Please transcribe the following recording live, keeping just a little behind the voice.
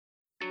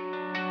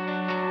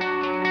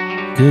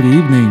Good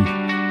evening,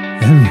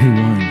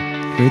 everyone.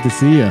 Great to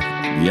see you.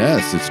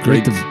 Yes, it's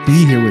great to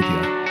be here with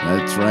you.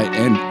 That's right.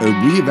 And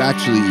we've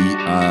actually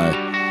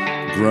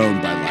grown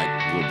by, like,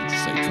 what would you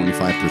say,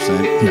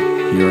 25%?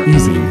 Yeah. Here.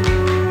 Easy. I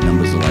mean,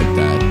 numbers are like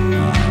that.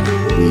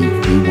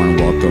 We want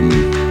to welcome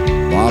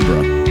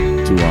Barbara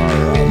to our...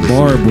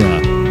 Barbara.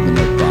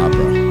 No,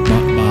 Barbara.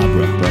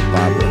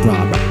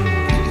 Barbara.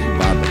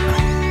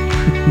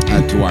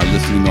 To our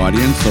listening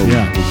audience. So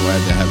Yeah. we're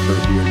glad to have her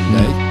here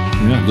today.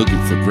 Yeah.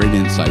 Looking for great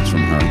insights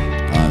from her.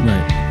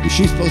 Right. Is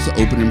she supposed to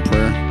open in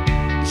prayer?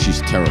 She's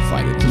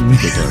terrified at this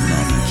particular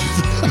moment.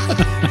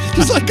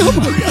 She's like, oh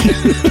my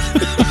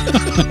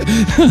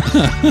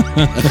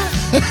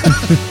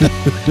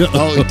God.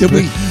 Oh, did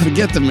we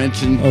forget to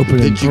mention, Open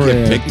in did you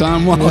prayer. get picked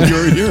on while you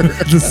were here?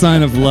 The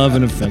sign of love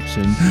and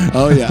affection.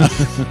 Oh, yeah.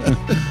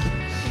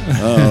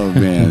 Oh,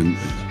 man.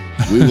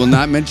 We will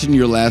not mention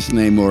your last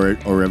name or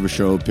ever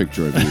show a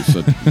picture of you.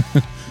 So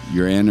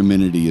your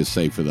anonymity is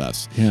safe with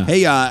us. Yeah.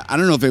 Hey, I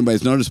don't know if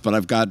anybody's noticed, but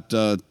I've got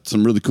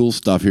some really cool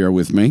stuff here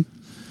with me.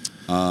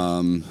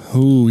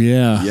 Oh,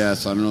 yeah.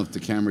 Yes, I don't know if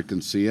the camera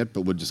can see it,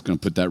 but we're just going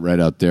to put that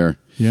right out there.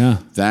 Yeah.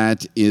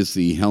 That is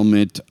the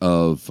helmet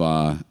of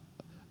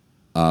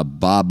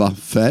Boba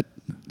Fett.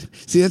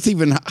 See, that's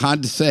even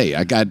hard to say.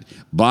 I got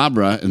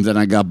Barbara, and then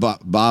I got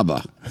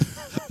Baba.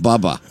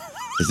 Baba.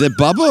 Is it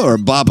Bubba or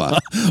Baba?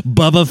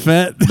 Bubba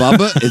Fett.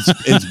 Bubba?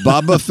 It's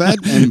Baba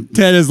Fett? And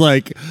Ted is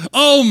like,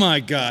 oh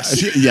my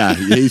gosh. yeah,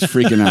 he's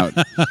freaking out.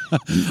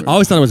 I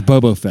always thought it was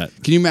Bobo Fett.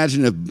 Can you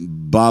imagine if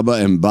Baba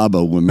and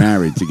Baba were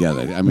married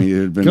together? I mean, it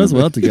would have been... Goes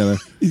well together.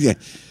 Yeah.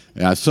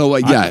 Yeah. So,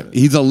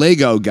 he's a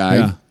Lego guy.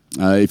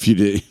 Yeah. If you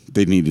did,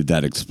 they needed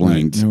that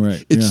explained.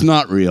 Right. It's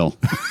not real.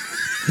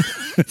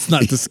 It's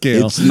not to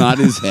scale. It's not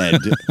his head.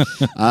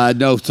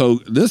 No. So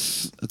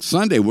this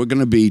Sunday we're going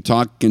to be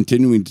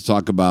continuing to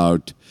talk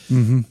about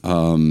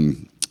living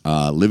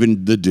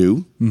the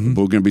do. Mm-hmm.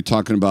 But we're going to be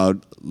talking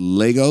about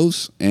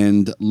Legos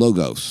and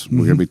logos. We're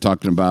going to be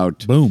talking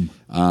about Boom.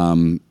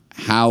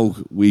 how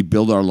we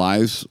build our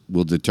lives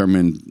will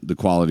determine the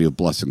quality of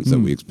blessings that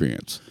we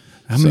experience.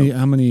 How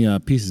many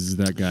pieces is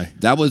that guy?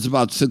 That was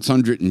about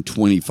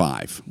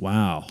 625.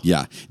 Wow.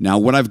 Yeah. Now,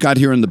 what I've got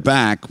here in the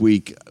back,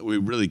 we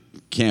really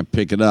can't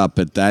pick it up,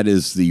 but that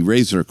is the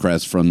Razor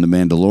Crest from The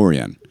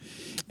Mandalorian.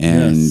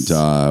 And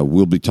Yes.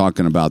 we'll be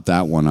talking about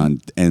that one.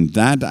 And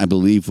that, I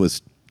believe,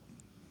 was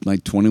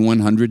like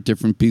 2,100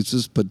 different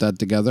pieces put that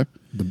together.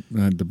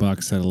 The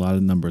box had a lot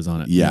of numbers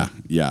on it. Yeah.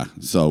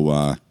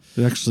 So,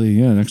 It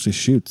actually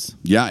shoots.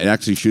 yeah, it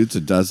actually shoots.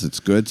 It does. It's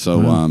good.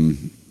 So,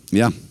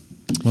 yeah.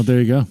 Well, there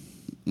you go.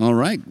 All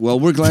right. Well,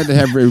 we're glad to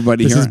have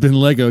everybody This here. has been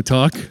Lego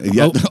Talk.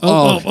 Yeah.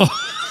 Oh.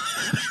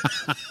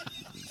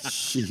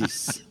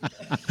 Jeez.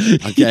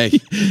 Okay.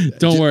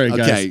 Don't worry, guys.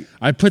 Okay.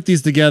 I put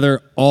these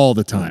together all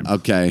the time.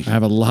 Okay. I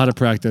have a lot of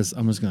practice.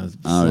 I'm just going to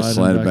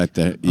Slide it back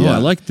there. Oh, Yeah. I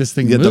like this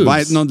thing Yeah,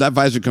 moves. that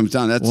visor comes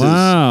down. That's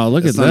Wow,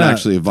 look it's at not that.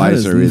 actually a That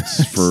is visor. It's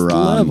next for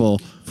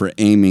level. for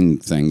aiming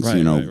things.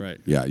 Right,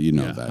 right. Yeah, you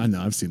know Yeah, that. I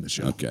know. I've seen the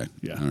show. Okay.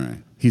 Yeah. All right.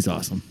 He's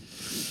awesome.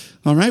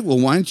 All right. Well,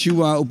 why don't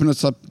you open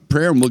us up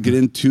prayer and we'll get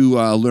into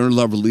Learn,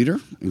 Love, a Leader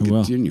and I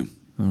will. continue.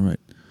 All right.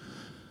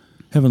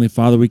 Heavenly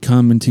Father, we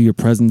come into your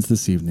presence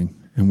this evening,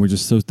 and we're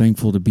just so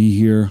thankful to be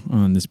here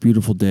on this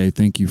beautiful day.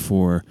 Thank you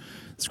for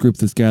this group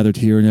that's gathered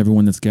here and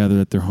everyone that's gathered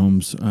at their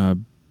homes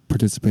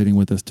participating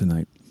with us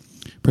tonight.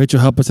 Pray that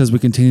you'll help us as we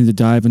continue to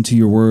dive into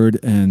your word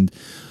and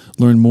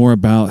learn more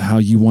about how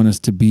you want us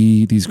to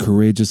be these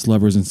courageous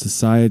lovers in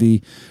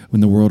society, in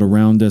the world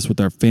around us,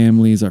 with our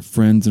families, our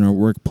friends, and our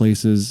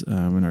workplaces,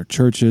 in our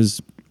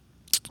churches,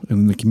 and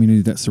in the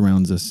community that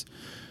surrounds us.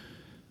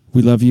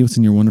 We love you. It's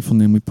in your wonderful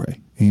name we pray.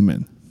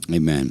 Amen.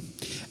 Amen.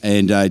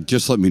 And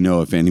just let me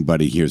know if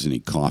anybody hears any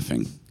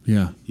coughing.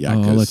 Yeah. Yeah,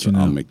 I'll let you know.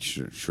 I'll make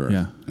sure.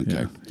 Yeah.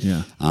 Okay.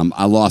 Yeah.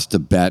 I lost a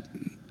bet,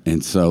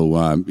 and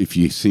so if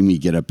you see me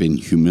get up in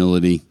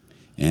humility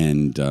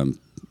and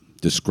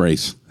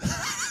disgrace,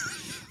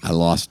 I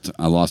lost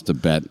a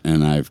bet,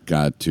 and I've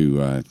got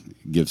to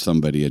give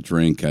somebody a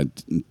drink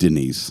at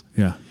Denny's.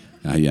 Yeah.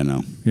 You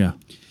know. Yeah.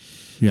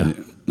 Yeah.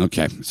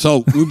 Okay.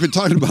 So we've been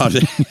talking about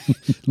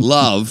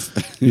love.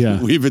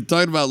 Yeah. We've been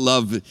talking about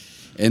love,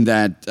 and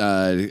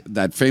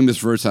that famous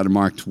verse out of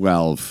Mark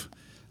 12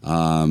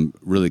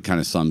 really kind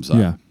of sums up.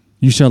 Yeah.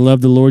 You shall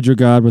love the Lord your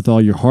God with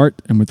all your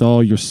heart and with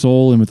all your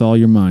soul and with all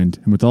your mind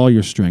and with all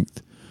your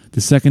strength.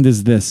 The second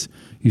is this: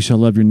 you shall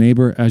love your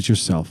neighbor as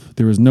yourself.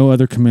 There is no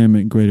other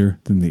commandment greater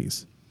than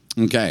these.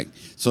 Okay.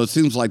 So it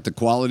seems like the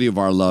quality of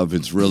our love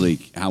is really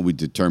how we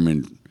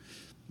determine,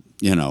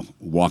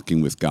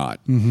 walking with God.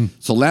 Mm-hmm.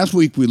 So last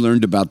week we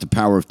learned about the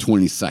power of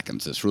 20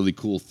 seconds, this really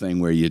cool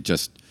thing where you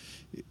just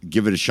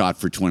give it a shot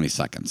for 20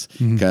 seconds.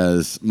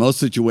 Because most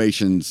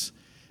situations,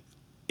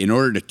 in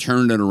order to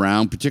turn it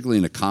around, particularly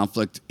in a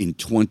conflict, in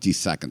 20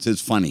 seconds.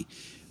 It's funny.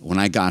 When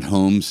I got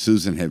home,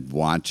 Susan had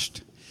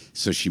watched,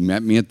 so she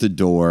met me at the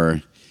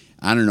door.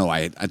 I don't know.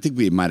 I think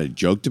we might have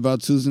joked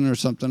about Susan or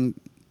something.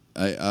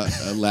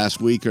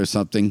 last week or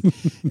something,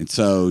 and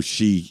so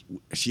she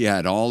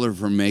had all of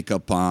her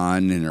makeup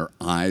on, and her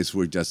eyes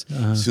were just.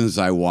 As soon as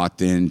I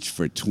walked in,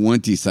 for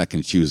 20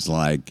 seconds, she was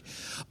like,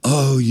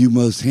 "Oh, you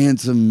most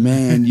handsome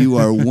man, you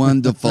are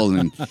wonderful,"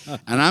 and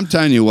I'm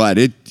telling you what,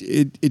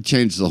 it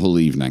changed the whole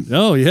evening.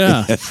 Oh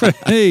yeah,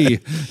 hey,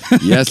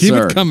 Yes, keep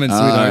sir. it coming,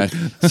 sweetheart.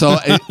 So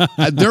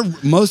there,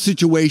 most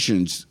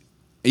situations,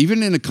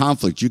 even in a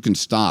conflict, you can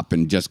stop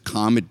and just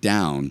calm it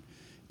down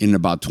in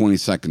about 20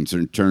 seconds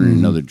and turn in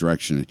another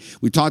direction.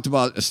 We talked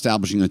about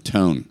establishing a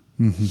tone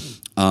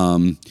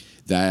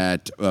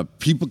that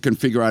people can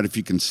figure out if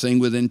you can sing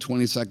within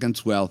 20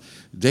 seconds. Well,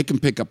 they can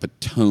pick up a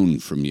tone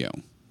from you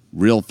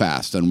real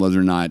fast on whether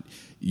or not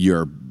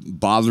you're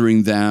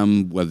bothering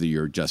them, whether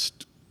you're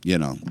just,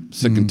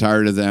 sick and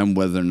tired of them,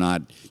 whether or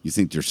not you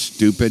think they're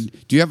stupid.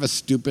 Do you have a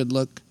stupid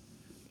look?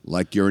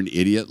 Like you're an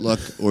idiot look,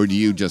 or do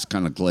you just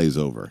kind of glaze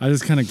over? I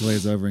just kind of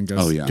glaze over and go.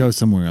 Oh, yeah. Go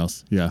somewhere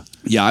else. Yeah.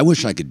 Yeah, I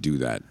wish I could do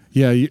that.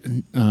 Yeah.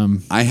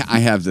 I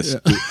have this.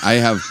 I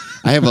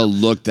have a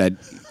look that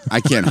I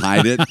can't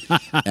hide it.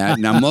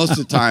 Now, most of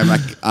the time,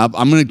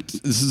 I'm gonna.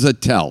 This is a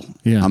tell.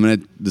 Yeah.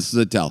 This is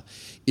a tell.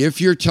 If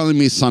you're telling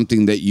me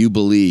something that you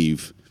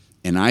believe,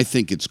 and I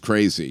think it's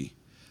crazy,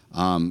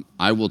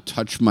 I will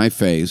touch my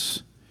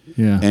face.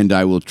 Yeah. And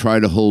I will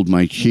try to hold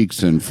my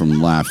cheeks in from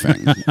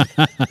laughing.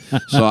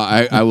 So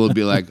I will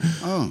be like,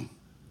 oh,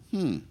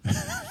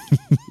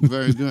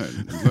 very good,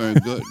 very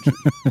good.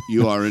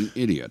 You are an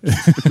idiot.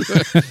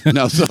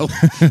 No, so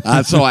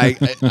I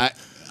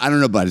don't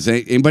know, but does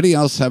anybody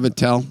else have a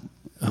tell?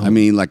 I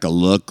mean, like a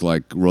look,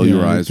 like roll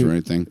your eyes or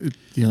anything.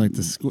 Yeah, like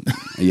the school.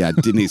 Yeah,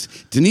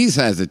 Denise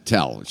has a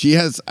tell. She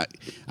has.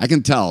 I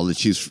can tell that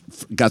she's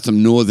got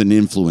some northern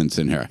influence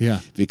in her.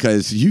 Yeah,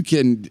 because you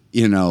can,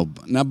 Now,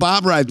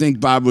 Barbara, I think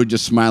Barbara would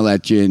just smile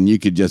at you, and you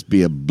could just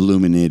be a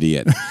blooming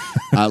idiot.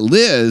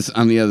 Liz,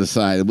 on the other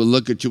side, will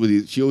look at you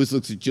with. She always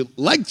looks at you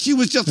like she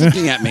was just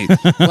looking at me.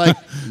 Like,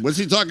 what's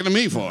he talking to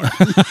me for?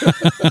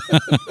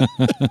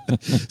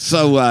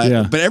 So,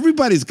 but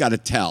everybody's got a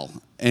tell,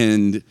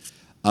 and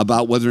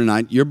about whether or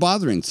not you're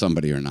bothering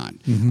somebody or not.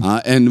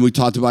 And we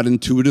talked about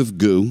intuitive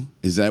goo,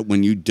 is that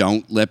when you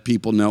don't let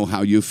people know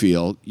how you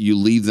feel, you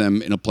leave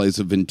them in a place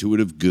of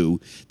intuitive goo.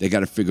 They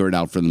got to figure it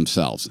out for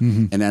themselves.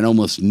 And that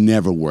almost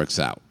never works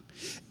out.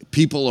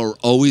 People are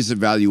always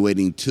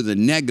evaluating to the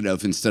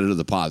negative instead of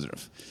the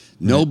positive.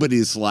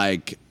 Nobody's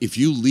like, if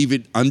you leave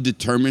it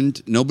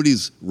undetermined,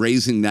 nobody's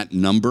raising that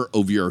number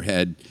over your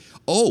head.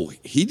 Oh,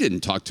 he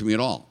didn't talk to me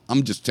at all.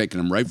 I'm just taking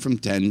him right from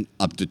 10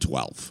 up to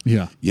 12.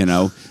 Yeah.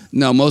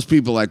 No, most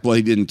people are like, well,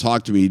 he didn't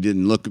talk to me. He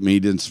didn't look at me. He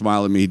didn't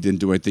smile at me. He didn't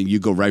do anything. You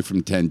go right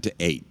from 10 to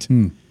 8.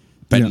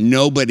 But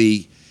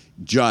nobody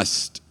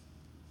just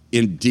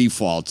in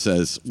default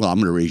says, well, I'm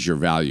going to raise your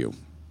value,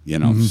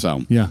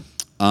 so. Yeah.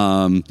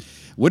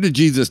 What did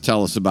Jesus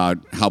tell us about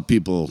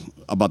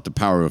about the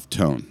power of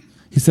tone?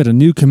 He said, "A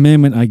new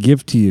commandment I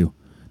give to you,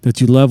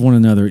 that you love one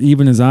another,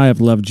 even as I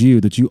have loved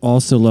you, that you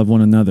also love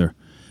one another.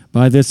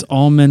 By this,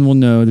 all men will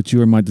know that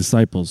you are my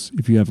disciples,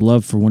 if you have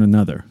love for one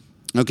another."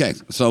 Okay,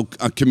 so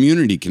a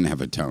community can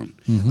have a tone.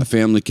 A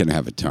family can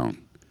have a tone.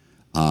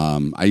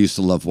 I used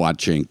to love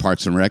watching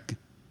Parks and Rec.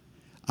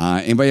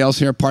 Anybody else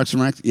here, Parks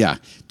and Rec? Yeah.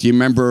 Do you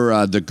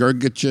remember the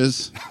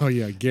Gergiches? Oh,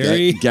 yeah.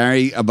 Gary.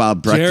 Gary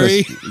about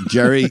breakfast.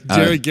 Gary.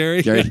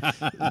 Gary.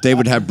 They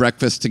would have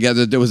breakfast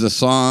together. There was a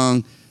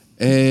song,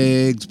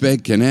 eggs,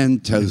 bacon,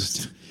 and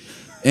toast.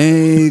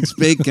 Eggs,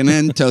 bacon,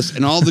 and toast.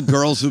 And all the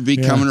girls would be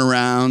coming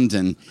around,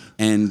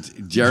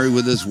 and Jerry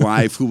with his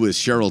wife, who was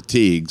Cheryl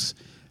Teagues.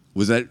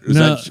 Was that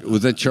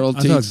Cheryl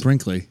Teagues? I thought it was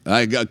Brinkley.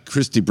 I got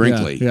Christy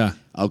Brinkley. Yeah.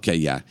 Okay,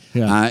 yeah.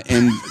 Yeah.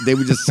 And they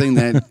would just sing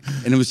that,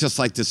 and it was just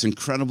like this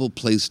incredible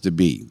place to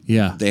be.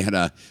 Yeah. They had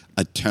a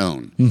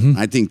tone.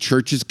 I think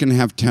churches can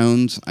have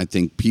tones. I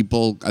think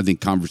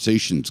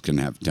conversations can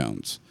have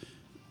tones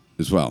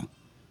as well.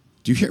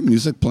 Do you hear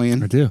music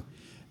playing? I do.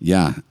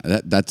 Yeah,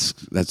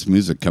 that's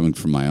music coming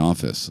from my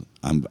office.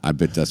 I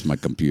bet that's my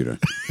computer.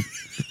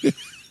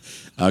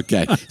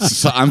 Okay,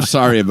 so I'm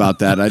sorry about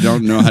that. I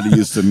don't know how to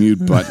use the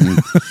mute button.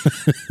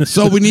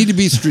 So we need to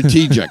be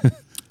strategic.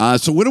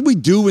 So what do we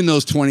do in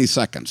those 20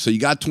 seconds? So you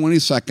got 20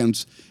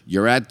 seconds.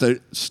 You're at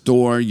the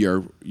store.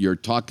 You're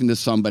talking to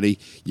somebody.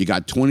 You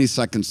got 20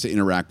 seconds to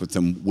interact with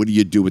them. What do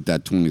you do with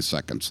that 20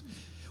 seconds?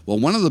 Well,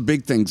 one of the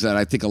big things that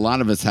I think a lot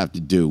of us have to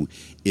do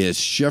is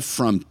shift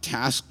from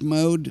task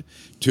mode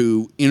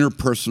to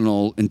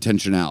interpersonal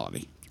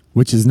intentionality.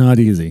 Which is not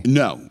easy.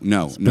 No.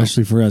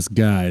 Especially for us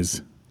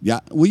guys. Yeah.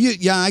 Well,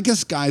 I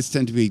guess guys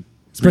tend to be...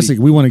 Especially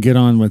we want to get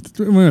on with...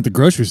 We're at the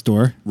grocery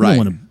store. We don't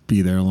want to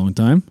be there a long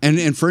time.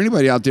 And for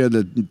anybody out there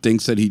that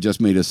thinks that he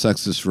just made a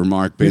sexist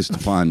remark based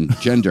upon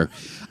gender,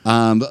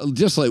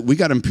 just like we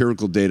got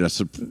empirical data.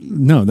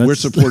 We're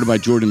supported by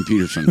Jordan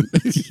Peterson.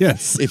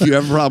 Yes. If you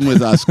have a problem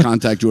with us,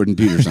 contact Jordan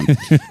Peterson.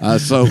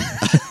 So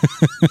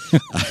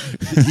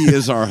he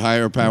is our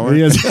higher power.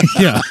 He is.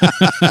 Yeah.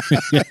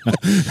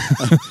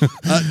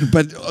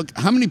 But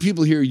how many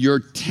people here, you're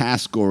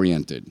task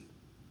oriented?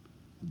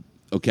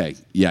 Okay.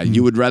 Yeah.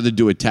 You would rather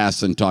do a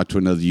task than talk to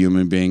another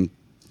human being?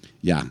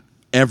 Yeah.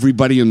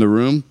 Everybody in the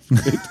room.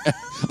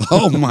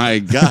 Oh my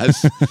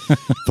gosh.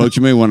 Folks,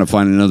 you may want to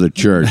find another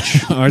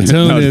church. Our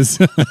tone is.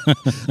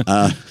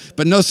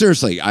 But no,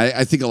 seriously,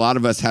 I think a lot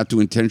of us have to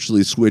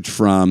intentionally switch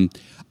from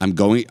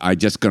I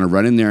just going to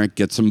run in there,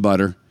 get some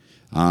butter.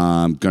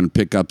 I'm going to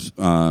pick up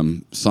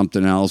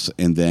something else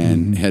and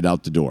then head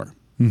out the door.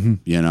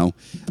 You know?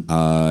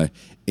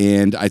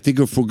 And I think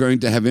if we're going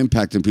to have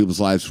impact in people's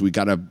lives, we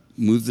got to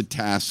move the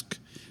task.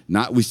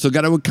 We still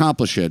got to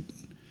accomplish it,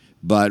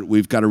 but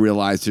we've got to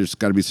realize there's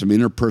got to be some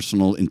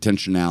interpersonal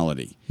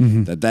intentionality.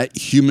 That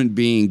human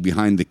being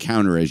behind the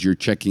counter as you're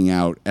checking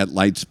out at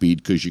Lightspeed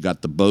because you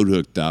got the boat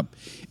hooked up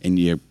and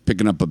you're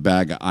picking up a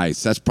bag of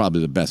ice, that's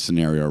probably the best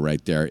scenario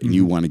right there, and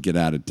you want to get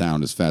out of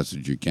town as fast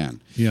as you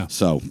can. Yeah.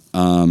 So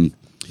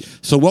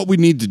what we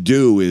need to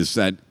do is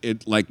that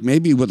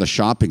maybe with a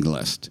shopping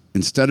list,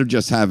 instead of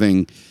just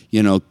having,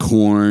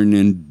 corn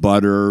and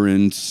butter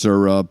and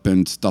syrup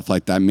and stuff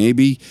like that,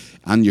 maybe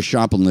on your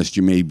shopping list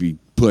you maybe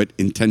put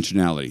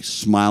intentionality,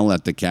 smile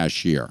at the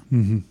cashier.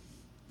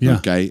 Yeah.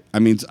 Okay. I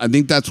mean, I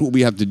think that's what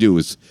we have to do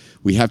is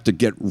we have to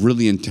get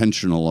really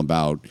intentional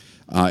about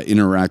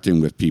interacting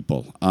with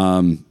people.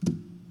 Add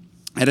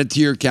it to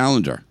your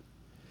calendar.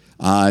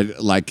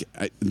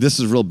 This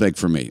is real big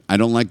for me. I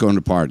don't like going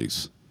to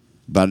parties.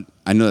 But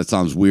I know that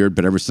sounds weird,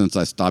 but ever since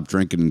I stopped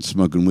drinking and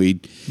smoking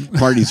weed,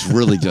 parties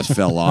really just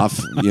fell off,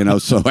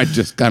 so I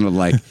just kind of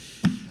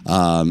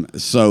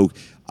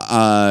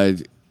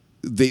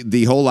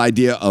the whole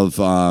idea of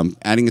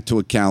adding it to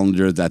a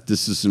calendar that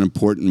this is an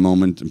important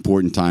moment,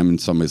 important time in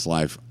somebody's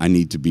life, I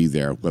need to be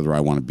there, whether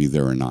I want to be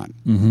there or not.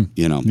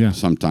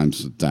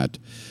 Sometimes that.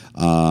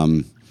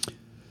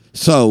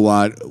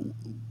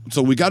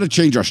 So we got to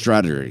change our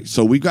strategy.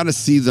 So we got to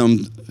see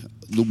them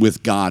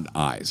with God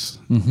eyes.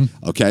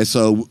 Okay,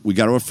 so we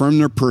got to affirm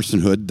their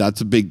personhood.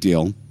 That's a big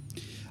deal.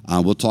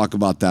 We'll talk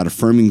about that.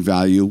 Affirming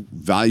value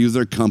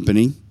their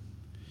company,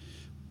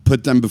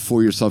 put them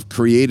before yourself,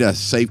 create a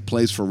safe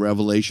place for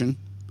revelation.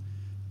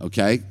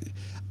 Okay,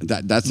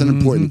 that's an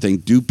important thing.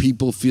 Do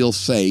people feel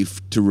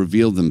safe to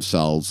reveal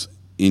themselves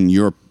in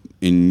your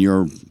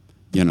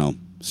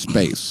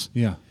space?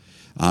 Yeah.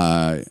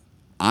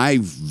 I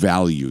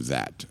value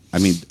that. I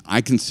mean, I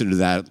consider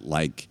that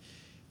like.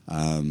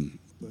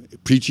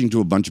 Preaching to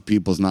a bunch of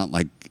people is not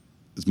like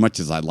as much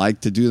as I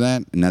like to do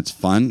that, and that's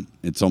fun.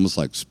 It's almost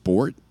like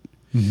sport.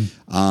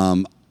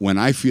 When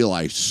I feel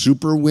I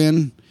super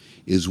win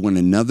is when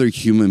another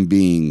human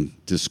being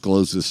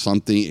discloses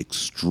something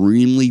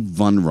extremely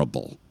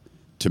vulnerable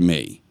to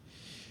me.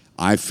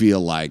 I feel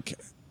like,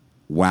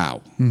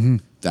 wow,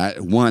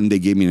 that one, they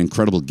gave me an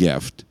incredible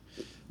gift,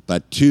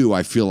 but two,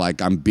 I feel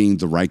like I'm being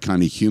the right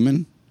kind of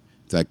human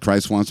that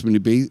Christ wants me to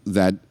be,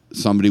 that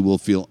somebody will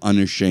feel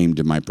unashamed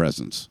in my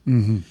presence.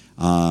 And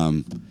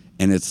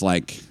it's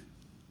like,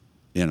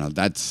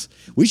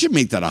 we should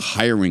make that a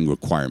hiring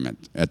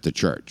requirement at the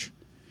church,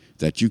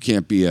 that you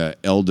can't be an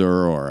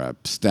elder or a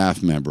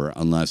staff member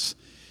unless,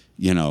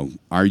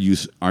 are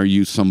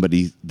you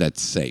somebody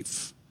that's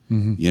safe?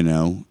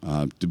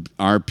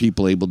 Are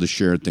people able to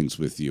share things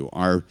with you?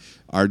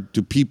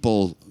 Do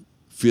people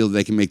feel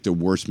they can make their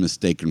worst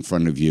mistake in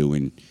front of you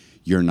and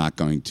you're not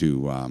going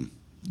to,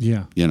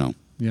 Yeah.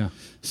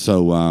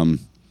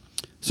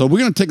 So we're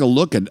going to take a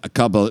look at a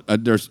couple.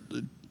 There's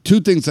two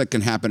things that can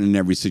happen in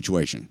every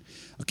situation.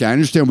 Okay, I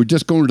understand we're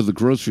just going to the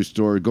grocery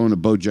store, going to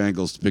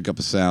Bojangles to pick up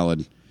a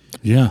salad.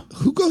 Yeah.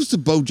 Who goes to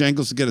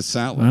Bojangles to get a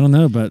salad? I don't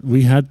know, but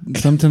we had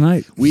some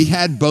tonight. We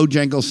had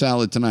Bojangles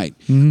salad tonight.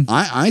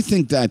 I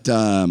think that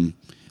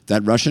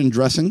that Russian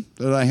dressing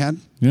that I had,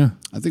 I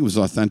think it was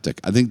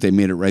authentic. I think they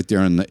made it right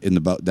there in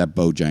that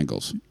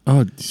Bojangles.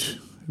 Oh,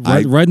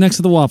 right next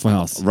to the Waffle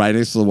House. Right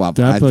next to the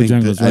Waffle House.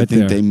 I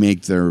think they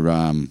make their...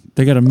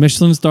 they got a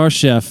Michelin star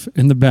chef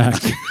in the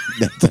back.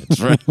 That's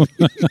right.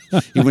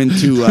 He went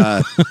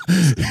to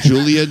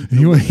Julia.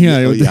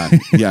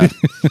 Yeah.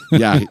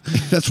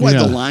 That's why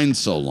the line's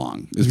so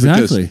long.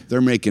 Exactly. Because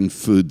they're making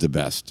food the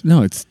best.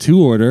 No, it's to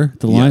order.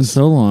 The line's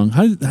so long.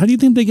 How do you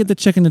think they get the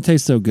chicken to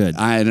taste so good?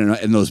 I don't know.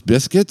 And those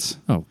biscuits?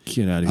 Oh,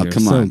 get out of here.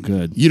 Come on. So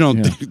good. You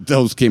don't think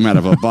those came out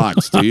of a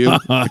box, do you?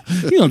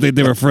 You don't think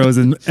they were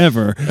frozen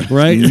ever,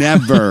 right?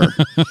 Never.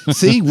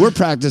 See, we're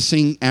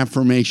practicing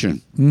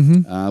affirmation.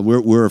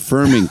 We're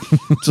affirming.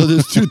 So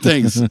there's two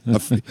things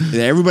that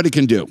everybody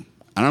can do.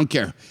 I don't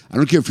care. I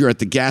don't care if you're at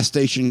the gas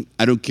station.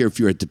 I don't care if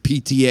you're at the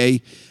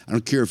PTA. I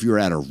don't care if you're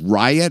at a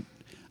riot.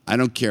 I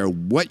don't care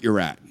what you're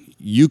at.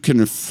 You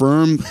can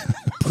affirm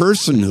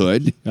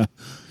personhood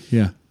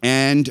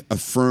and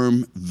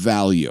affirm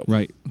value.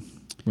 Right.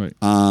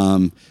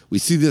 We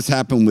see this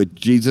happen with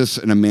Jesus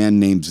and a man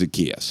named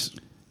Zacchaeus.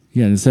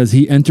 Yeah, and it says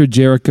he entered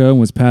Jericho and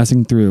was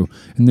passing through,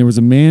 and there was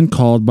a man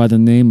called by the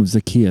name of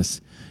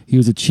Zacchaeus. He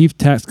was a chief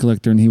tax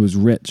collector, and he was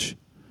rich.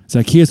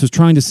 Zacchaeus was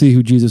trying to see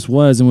who Jesus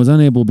was and was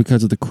unable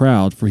because of the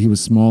crowd, for he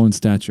was small in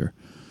stature.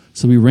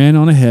 So he ran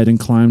on ahead and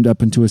climbed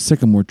up into a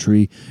sycamore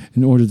tree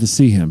in order to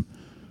see him,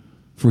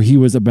 for he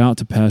was about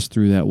to pass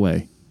through that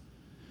way.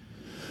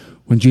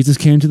 When Jesus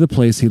came to the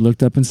place, he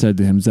looked up and said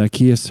to him,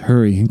 Zacchaeus,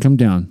 hurry and come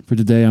down, for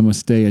today I must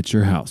stay at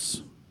your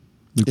house.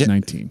 Luke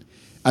 19.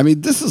 I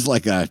mean, this is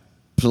like a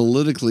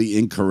politically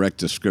incorrect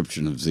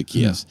description of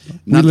Zacchaeus.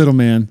 Wee little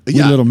man.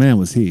 Yeah. Wee little man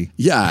was he.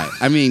 Yeah,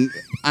 I mean,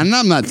 and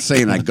I'm not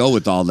saying I go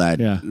with all that,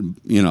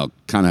 Yeah.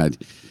 Kind of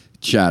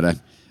chatter.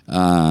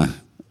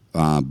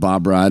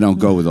 Barbara, I don't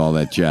go with all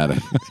that chatter.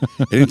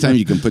 Anytime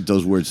you can put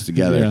those words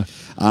together.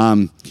 Yeah.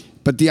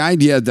 But the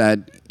idea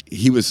that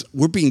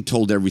we're being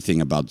told everything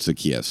about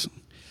Zacchaeus,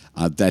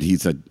 that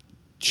he's a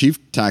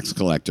chief tax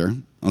collector.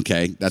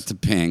 Okay, that's a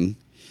ping.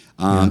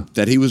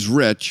 That he was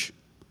rich.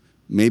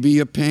 Maybe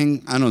a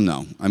ping. I don't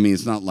know. I mean,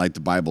 it's not like the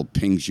Bible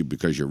pings you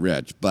because you're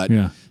rich, but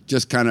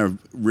just kind of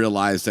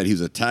realized that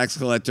he's a tax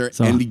collector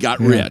and he got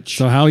rich.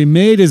 So how he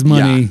made his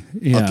money.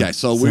 Yeah. Okay,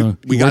 so we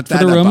he got worked that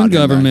for the about Roman him,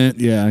 government.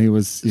 Yeah, he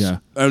was. Yeah.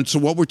 And so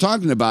what we're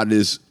talking about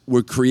is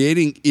we're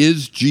creating,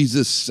 is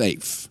Jesus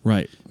safe?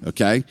 Right.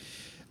 Okay.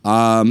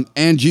 And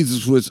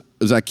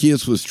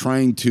Zacchaeus was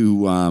trying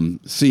to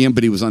see him,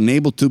 but he was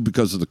unable to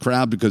because of the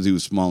crowd, because he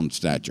was small in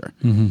stature.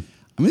 Mm-hmm.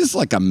 I mean, it's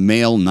like a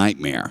male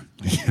nightmare.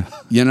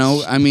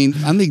 Yeah. I mean,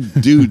 I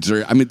think dudes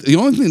are, the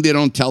only thing they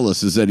don't tell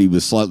us is that he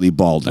was slightly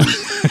balding.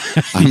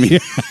 I mean,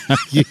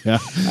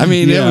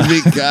 it would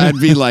be, I'd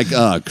be like,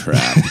 oh,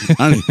 crap.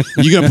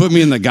 You going to put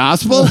me in the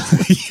gospel?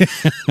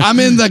 I'm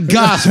in the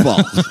gospel.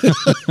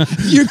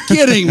 You're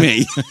kidding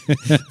me.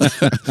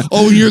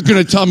 Oh, you're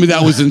going to tell me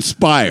that was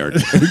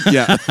inspired.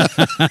 Yeah.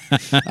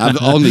 I'm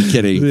only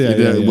kidding.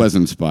 It was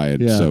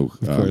inspired. Yeah, so,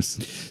 of course.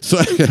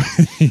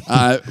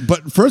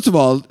 But first of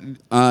all,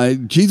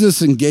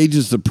 Jesus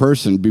engages the person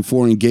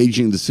before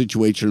engaging the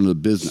situation of the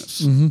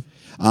business.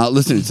 Mm-hmm.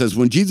 Listen, it says,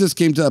 when Jesus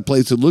came to that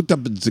place, he looked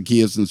up at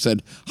Zacchaeus and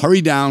said,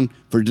 hurry down,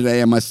 for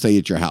today I must stay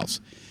at your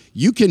house.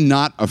 You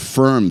cannot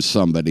affirm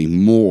somebody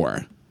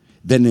more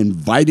than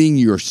inviting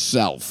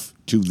yourself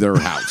to their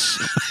house.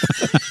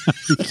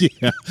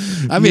 Yeah.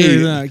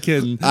 You're not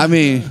kidding.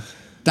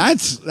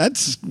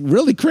 That's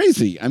really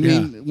crazy.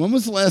 When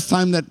was the last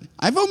time that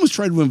I've almost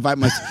tried to invite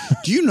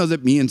do you know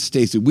that me and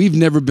Stacy, we've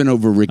never been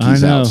over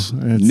Ricky's house?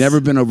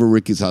 Never been over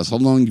Ricky's house. How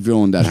long have you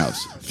owned that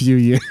house? A few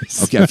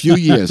years. Okay, a few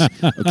years.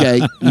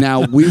 Okay,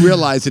 now we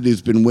realize that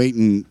he's been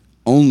waiting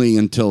only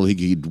until he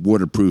could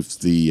waterproof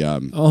the...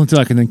 until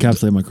I can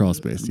encapsulate my crawl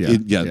space,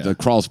 the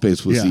crawl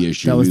space was the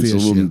issue. That was he was the a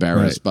little issue.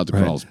 embarrassed about the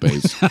crawl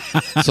space.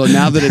 So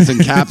now that it's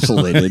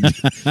encapsulated...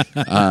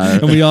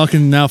 and we all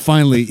can now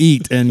finally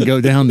eat and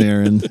go down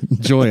there and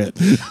enjoy it.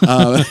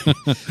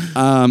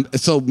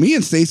 So me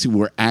and Stacy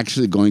were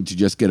actually going to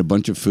just get a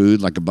bunch of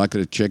food, like a bucket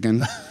of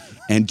chicken,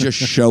 and just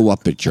show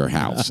up at your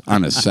house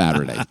on a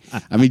Saturday.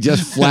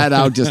 Just flat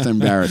out, just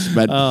embarrassed.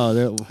 But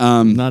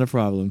not a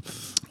problem.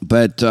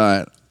 But...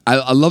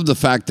 I love the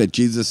fact that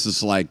Jesus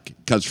is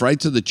cuts right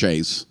to the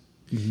chase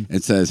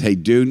and says, hey,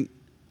 dude,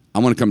 I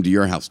want to come to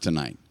your house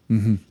tonight.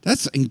 Mm-hmm.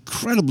 That's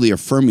incredibly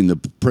affirming the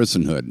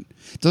personhood.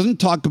 Doesn't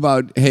talk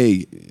about,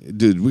 hey,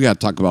 dude, we got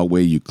to talk about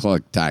where you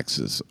collect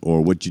taxes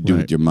or what you do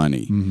with your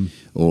money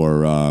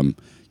or,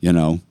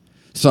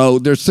 So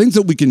there's things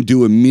that we can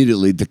do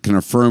immediately that can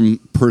affirm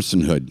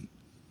personhood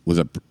with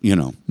a,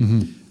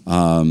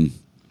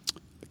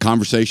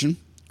 conversation.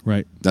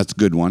 Right. That's a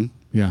good one.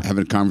 Yeah.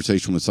 Having a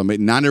conversation with somebody.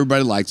 Not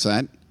everybody likes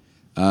that.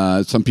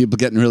 Some people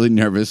getting really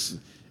nervous,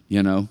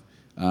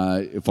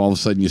 if all of a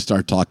sudden you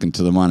start talking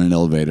to them on an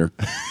elevator.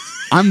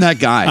 I'm that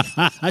guy.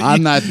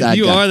 I'm not that guy.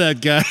 You are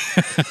that guy.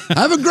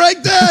 Have a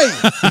great day.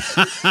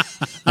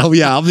 Oh,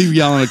 yeah. I'll be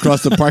yelling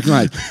across the parking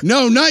lot.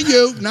 No, not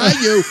you. Not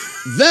you.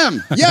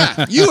 Them.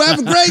 Yeah. You have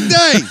a great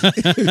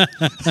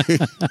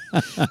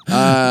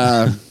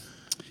day.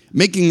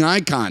 Making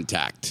eye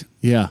contact.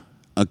 Yeah.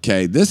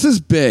 Okay. This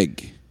is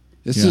big.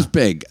 This is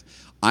big.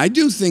 I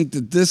do think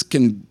that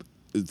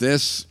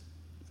this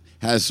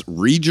has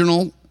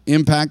regional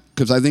impact,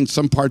 because I think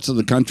some parts of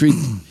the country,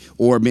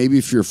 or maybe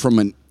if you're from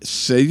a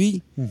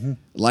city,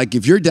 like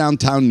if you're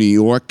downtown New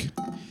York,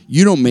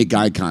 you don't make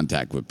eye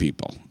contact with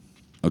people.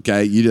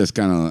 Okay, you just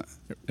kind of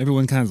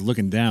everyone kind of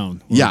looking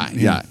down. Yeah,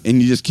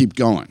 and you just keep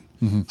going.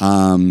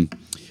 Mm-hmm.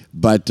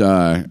 But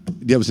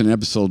there was an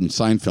episode in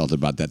Seinfeld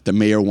about that. The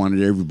mayor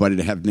wanted everybody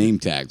to have name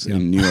tags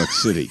in New York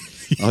City.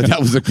 Oh, that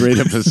was a great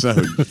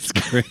episode. That's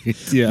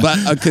great. Yeah. But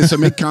okay, so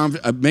make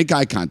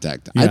eye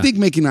contact. Yeah. I think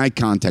making eye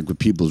contact with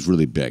people is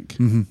really big.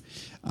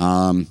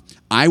 Mm-hmm.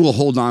 I will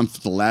hold on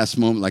for the last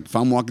moment. Like if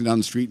I'm walking down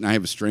the street and I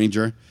have a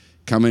stranger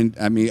coming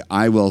at me,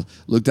 I will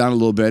look down a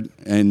little bit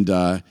and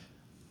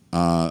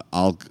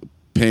I'll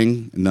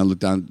ping and then look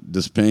down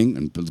this ping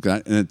and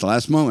at the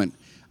last moment,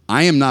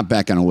 I am not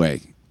backing away.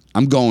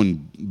 I'm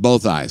going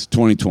both eyes.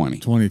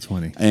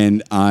 2020.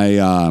 And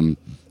I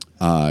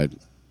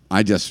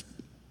just.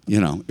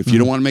 If you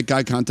don't want to make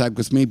eye contact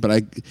with me, but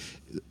I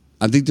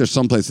think there's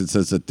some place that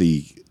says that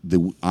the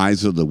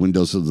eyes are the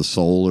windows of the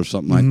soul or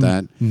something like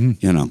that.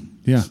 Mm-hmm.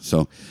 Yeah.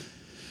 So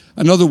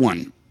another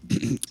one.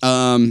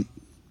 How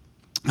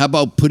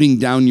about putting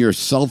down your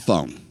cell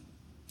phone?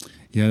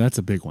 Yeah, that's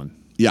a big one.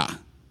 Yeah.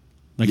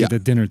 Like at the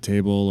dinner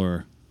table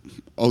or.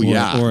 Oh,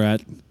 yeah. Or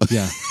at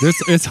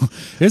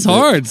it's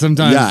hard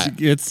sometimes.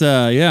 Yeah. It's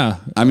I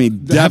mean,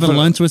 having definitely.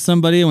 lunch with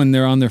somebody when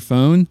they're on their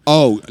phone.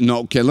 Oh, no.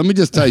 Okay, let me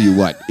just tell you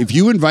what. If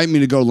you invite me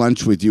to go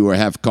lunch with you or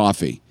have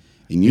coffee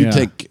and you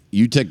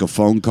take a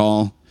phone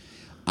call,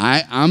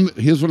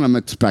 here's what I'm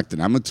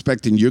expecting. I'm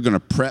expecting you're going to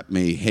prep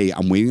me. Hey,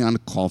 I'm waiting on a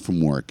call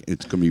from work.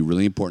 It's going to be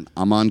really important.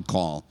 I'm on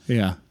call.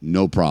 Yeah.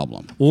 No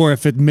problem. Or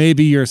if it may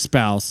be your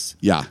spouse.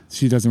 Yeah.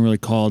 She doesn't really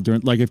call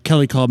during, like if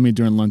Kelly called me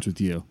during lunch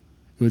with you.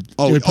 It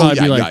would yeah, probably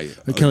be like,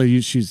 yeah. Kelly,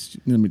 she's...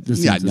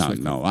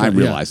 I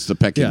realize the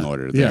pecking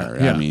order there.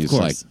 Yeah, I mean, it's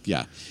course.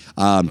 like,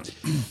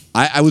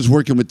 I was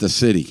working with the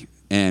city,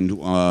 and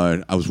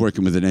I was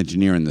working with an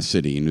engineer in the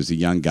city, and he was a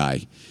young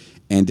guy.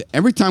 And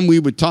every time we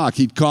would talk,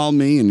 he'd call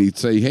me, and he'd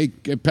say, hey,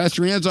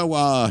 Pastor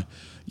Enzo,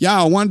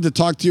 I wanted to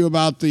talk to you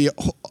about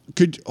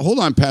hold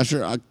on,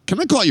 Pastor, can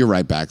I call you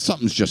right back?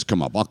 Something's just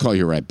come up. I'll call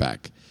you right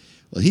back.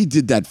 Well, he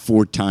did that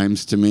 4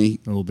 times to me.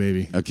 Oh,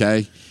 baby.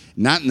 Okay?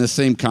 Not in the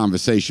same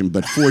conversation,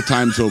 but 4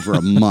 times over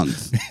a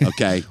month,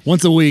 okay?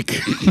 Once a week.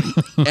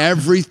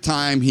 Every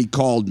time he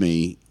called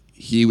me,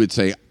 he would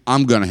say,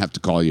 I'm going to have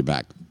to call you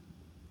back.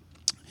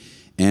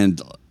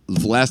 And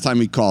the last time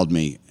he called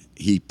me,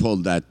 he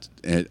pulled that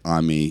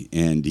on me,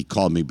 and he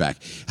called me back.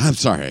 I'm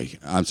sorry,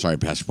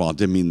 Pastor Paul. I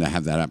didn't mean to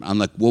have that happen. I'm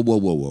like,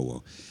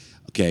 whoa.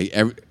 Okay,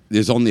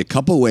 there's only a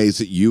couple ways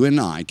that you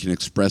and I can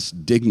express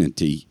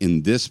dignity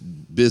in this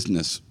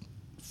business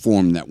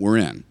form that we're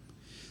in.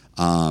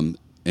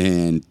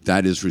 And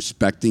that is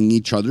respecting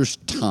each other's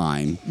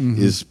time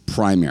is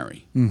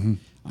primary. Mm-hmm.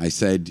 I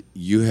said,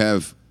 you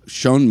have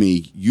shown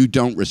me you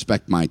don't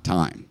respect my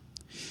time.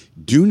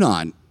 Do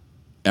not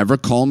ever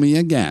call me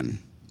again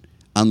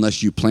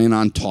unless you plan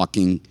on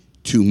talking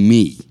to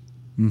me.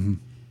 Mm-hmm.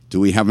 Do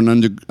we have an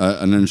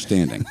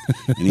understanding?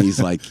 And he's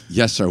like,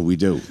 yes, sir, we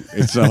do.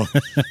 And so,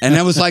 and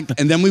that was like,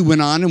 and then we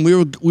went on and we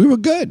were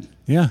good.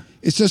 Yeah.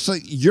 It's just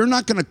like, you're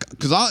not going to,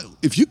 because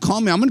if you call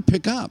me, I'm going to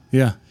pick up.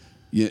 Yeah.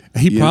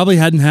 He probably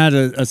hadn't had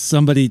a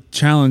somebody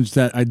challenge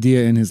that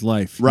idea in his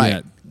life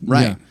yet.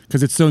 Right.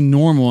 Because it's so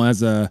normal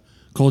as a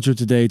culture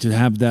today to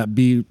have that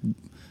be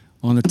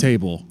on the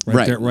table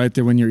right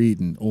there when you're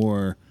eating,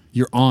 or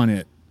you're on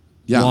it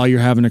while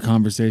you're having a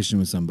conversation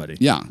with somebody.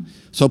 Yeah.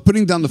 So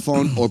putting down the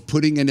phone or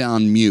putting it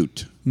on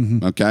mute,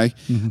 okay?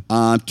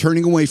 Mm-hmm.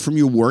 Turning away from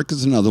your work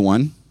is another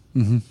one.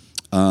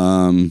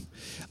 Mm-hmm.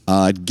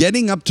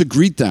 Getting up to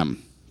greet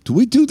them. Do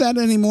we do that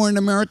anymore in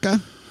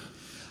America?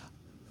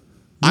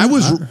 I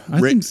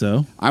think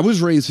so. I was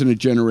raised in a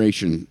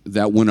generation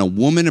that when a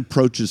woman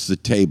approaches the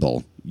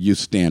table, you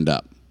stand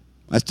up.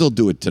 I still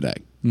do it today.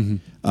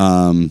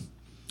 Mm-hmm.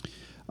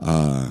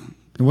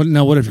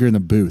 What if you're in a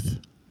booth?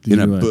 You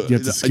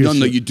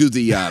do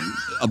the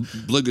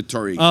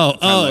obligatory.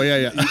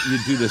 Yeah. You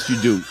do this. You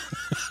do.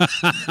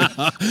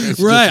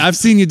 Right, I've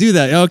seen you do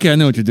that. Okay, I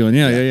know what you're doing.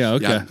 Yeah.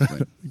 Okay, yeah.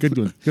 Good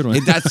one.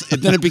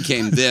 Then it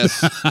became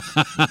this.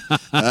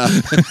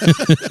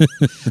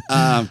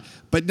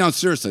 But no,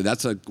 seriously,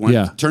 that's a one.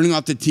 Yeah. Turning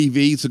off the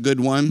TV is a good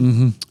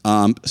one.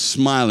 Mm-hmm.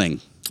 Smiling.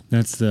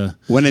 That's the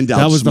when in doubt.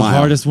 That was smile. the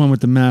hardest one with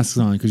the masks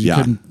on because you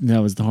couldn't.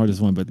 That was the hardest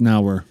one. But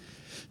now we're.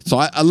 So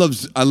I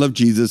love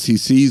Jesus. He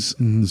sees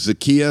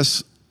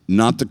Zacchaeus,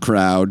 not the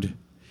crowd.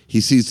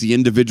 He sees the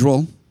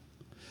individual,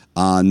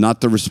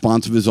 not the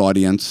response of his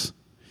audience.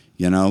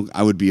 You know,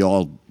 I would be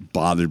all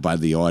bothered by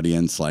the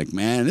audience. Like,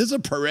 man, there's a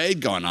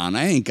parade going on.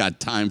 I ain't got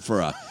time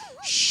for a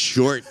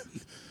short.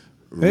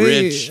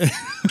 Rich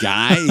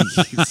guy,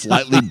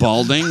 slightly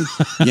balding.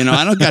 You know,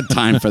 I don't got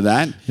time for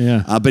that.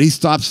 Yeah. But he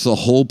stops the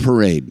whole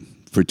parade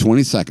for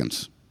 20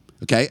 seconds.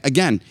 Okay?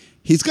 Again,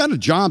 he's got a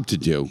job to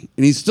do,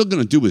 and he's still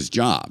going to do his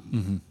job.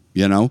 Mm-hmm.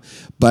 You know?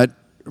 But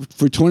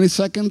for 20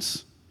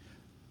 seconds,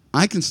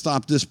 I can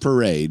stop this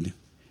parade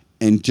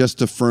and just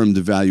affirm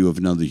the value of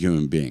another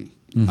human being.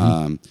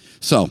 Mm-hmm.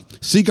 So,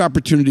 seek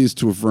opportunities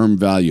to affirm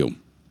value.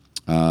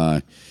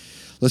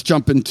 Let's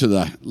jump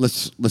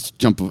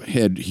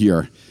ahead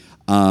here.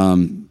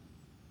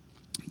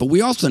 But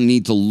we also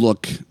need to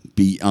look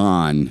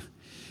beyond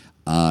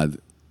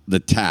the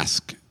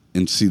task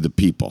and see the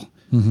people.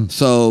 Mm-hmm.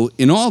 So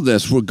in all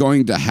this, we're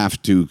going to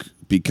have to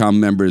become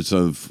members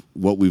of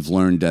what we've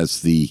learned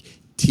as the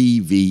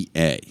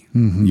TVA.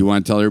 Mm-hmm. You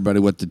want to tell everybody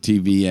what the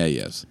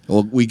TVA is?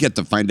 Well, we get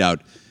to find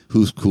out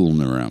who's cool in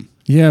the room.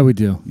 Yeah, we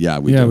do. Yeah,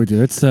 we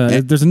do. It's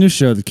there's a new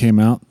show that came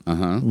out.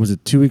 Was it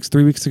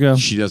 3 weeks ago?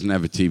 She doesn't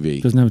have a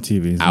TV. Doesn't have a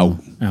TV.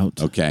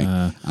 Out. Okay.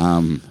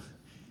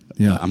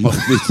 Yeah,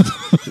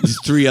 these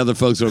 3 other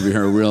folks over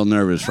here are real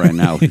nervous right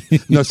now.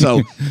 No,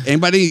 so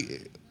anybody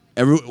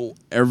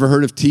ever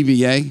heard of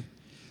TVA?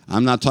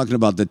 I'm not talking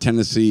about the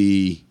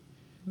Tennessee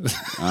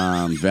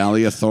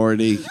Valley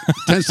Authority.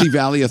 Tennessee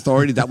Valley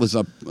Authority. That was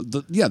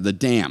the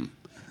dam.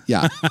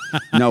 Yeah.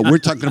 No, we're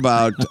talking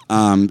about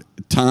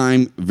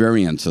Time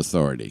Variance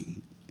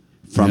Authority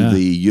from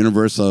the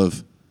universe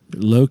of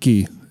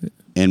Loki.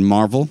 in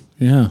Marvel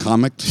Yeah.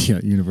 comics. Yeah,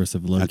 Universe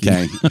of Loki.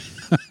 Okay.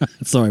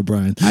 Sorry,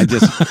 Brian.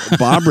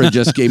 Barbara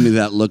just gave me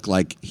that look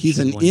like he's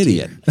an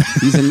idiot.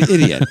 He's an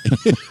idiot.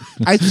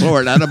 I saw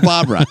it out of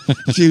Barbara.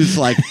 She was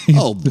like,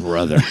 "Oh,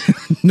 brother."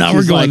 Now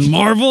we're She's going like,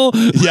 Marvel?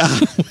 Yeah.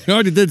 We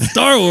already did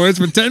Star Wars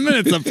for 10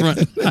 minutes up front.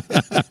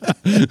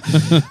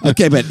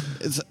 Okay, but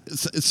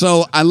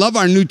so I love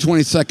our new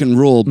 20-second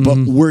rule, but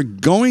we're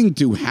going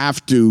to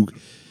have to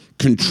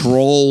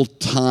control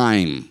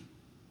time.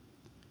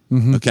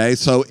 Okay,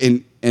 so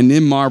in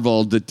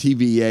Marvel, the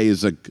TVA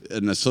is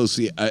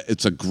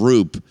it's a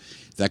group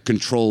that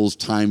controls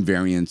time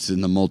variance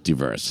in the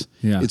multiverse.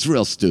 Yeah. It's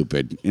real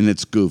stupid and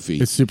it's goofy.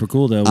 It's super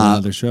cool, though,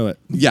 when they show it.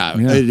 Yeah,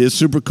 it is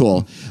super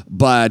cool.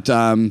 But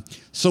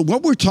so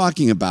what we're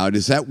talking about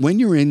is that when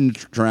you're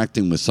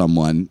interacting with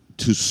someone,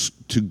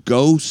 to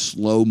go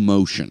slow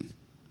motion,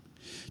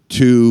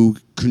 to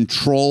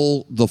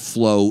control the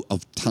flow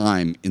of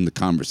time in the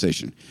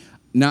conversation.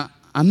 Now,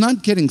 I'm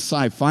not getting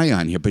sci-fi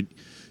on here, but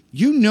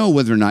you know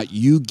whether or not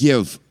you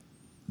give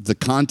the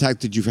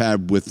contact that you've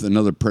had with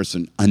another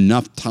person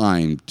enough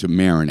time to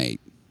marinate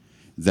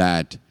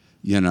that,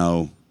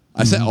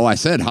 I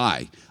said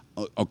hi.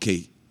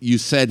 Okay, you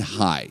said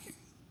hi,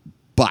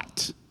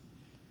 but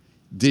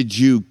did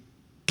you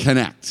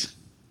connect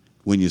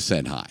when you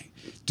said hi?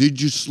 Did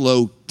you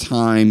slow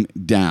time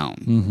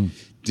down?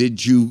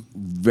 Did you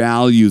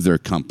value their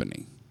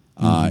company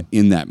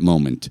in that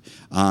moment?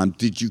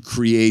 Did you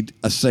create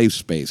a safe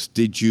space?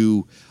 Did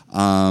you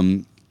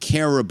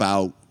care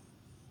about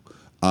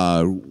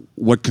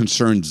what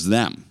concerns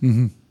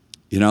them?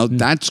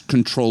 That's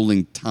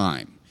controlling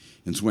time.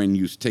 It's when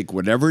you take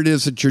whatever it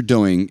is that you're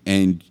doing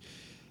and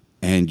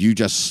you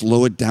just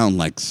slow it down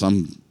like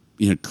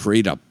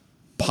create a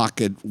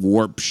pocket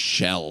warp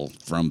shell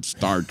from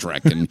Star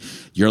Trek, and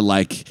you're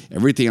like,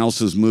 everything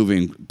else is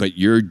moving, but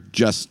you're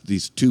just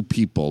these two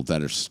people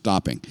that are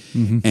stopping.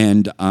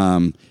 And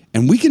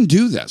we can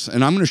do this,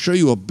 and I'm going to show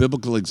you a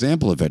biblical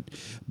example of it,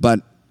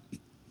 but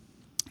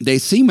they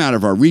seem out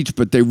of our reach,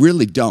 but they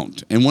really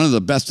don't. And one of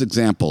the best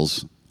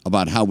examples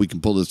about how we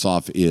can pull this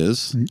off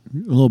is A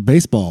little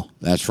baseball.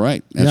 That's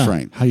right. That's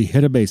right. How you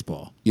hit a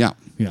baseball. Yeah.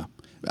 Yeah.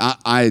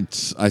 I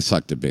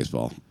sucked at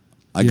baseball.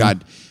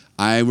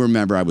 I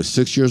remember I was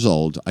 6 years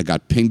old. I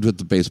got pinged with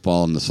the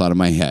baseball on the side of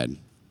my head.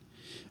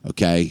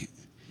 Okay.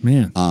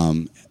 Man.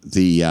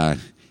 The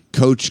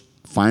coach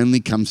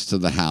finally comes to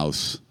the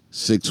house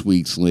 6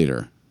 weeks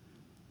later.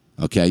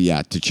 Okay.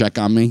 Yeah. To check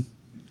on me.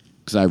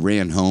 Because I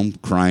ran home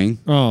crying.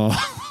 Oh.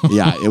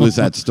 Yeah. It was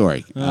that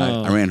story.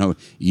 I ran home.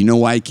 You know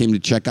why he came to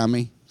check on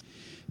me?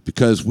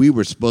 Because we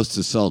were supposed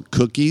to sell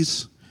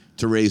cookies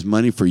to raise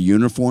money for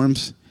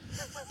uniforms.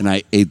 And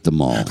I ate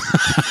them all.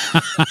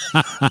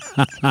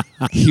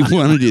 He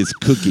wanted his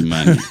cookie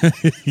money.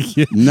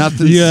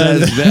 Nothing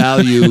says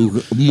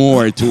value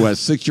more to a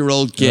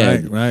 6-year-old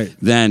kid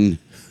than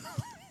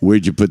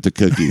where'd you put the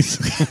cookies?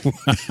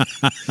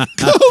 I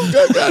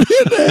got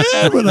hit in the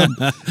head with them.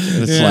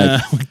 It's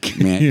like,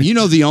 man,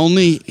 the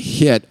only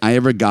hit I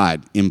ever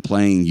got in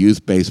playing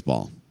youth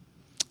baseball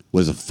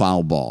was a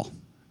foul ball.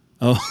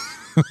 Oh.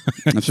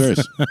 I'm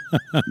serious.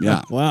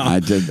 Yeah. Wow. I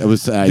did.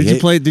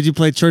 Did you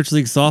play church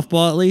league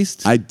softball at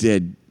least? I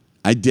did.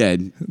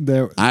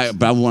 But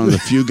I'm one of the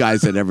few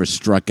guys that ever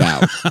struck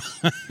out.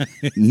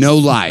 No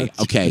lie.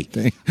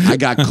 Okay. I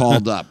got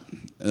called up.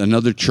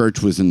 Another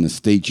church was in the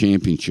state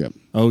championship.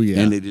 Oh, yeah.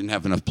 And they didn't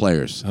have enough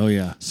players. Oh,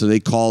 yeah. So they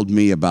called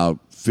me about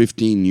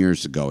 15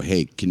 years ago.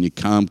 Hey, can you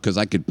come? Because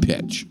I could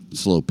pitch,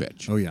 slow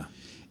pitch. Oh, yeah.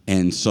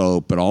 And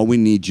so, but all we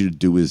need you to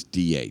do is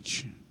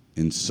DH.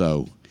 And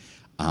so...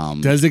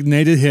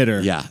 designated hitter.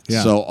 Yeah.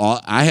 So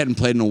I hadn't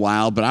played in a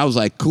while, but I was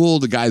like, cool.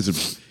 The guys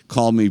have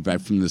called me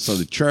back from this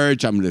other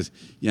church. I'm going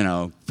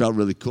to, felt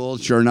really cool.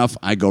 Sure enough,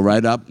 I go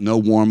right up, no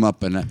warm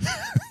up. And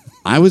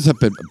I was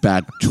up at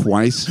bat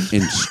twice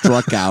and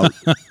struck out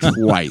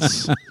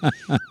twice.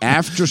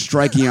 After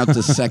striking out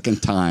the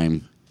second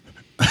time,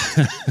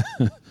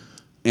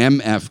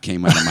 MF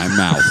came out of my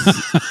mouth.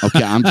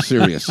 Okay, I'm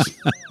serious.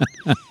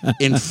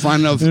 In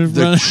front of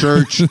the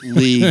church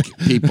league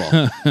people.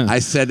 I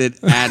said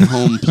it at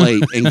home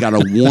plate and got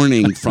a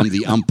warning from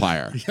the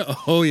umpire.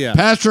 Oh, yeah.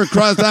 Pastor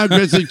across town,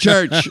 Christian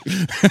Church.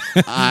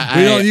 We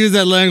don't use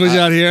that language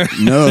out here.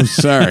 No,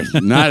 sir.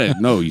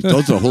 No,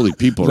 those are holy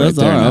people right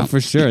there now.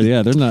 For sure.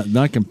 Yeah, they're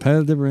not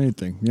competitive or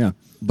anything. Yeah.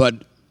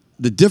 But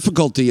the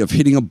difficulty of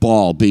hitting a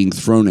ball being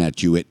thrown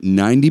at you at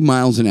 90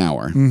 miles an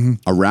hour,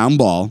 a round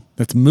ball.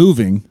 That's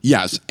moving.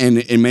 Yes, and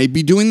it may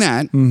be doing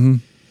that. Mm-hmm.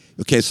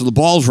 Okay, so the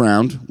ball's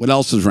round. What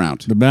else is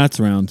round? The bat's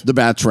round. The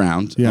bat's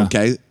round. Yeah.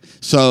 Okay,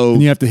 so...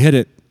 And you have to hit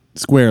it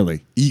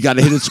squarely. You got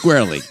to hit it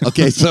squarely.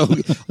 Okay, so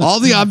all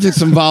the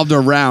objects involved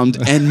are round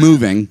and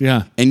moving.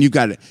 Yeah. And you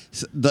got it.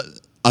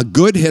 A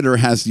good hitter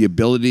has the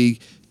ability...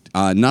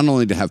 not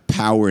only to have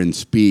power and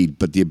speed,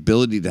 but the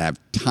ability to have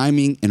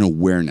timing and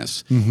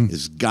awareness.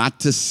 Has got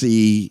to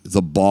see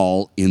the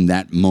ball in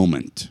that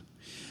moment.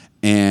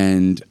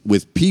 And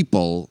with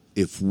people,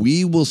 if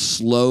we will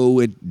slow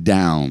it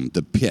down,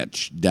 the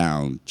pitch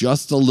down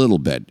just a little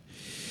bit,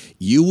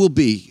 you will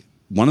be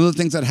one of the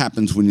things that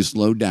happens when you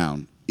slow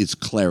down is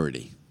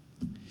clarity.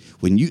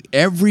 When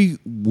every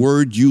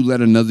word you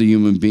let another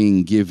human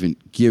being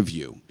give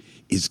you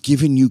is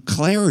giving you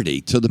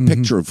clarity to the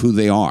picture of who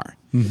they are.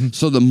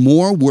 So the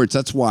more words,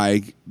 that's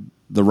why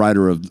the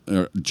writer of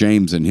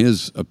James in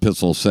his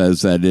epistle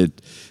says that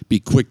it be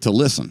quick to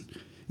listen.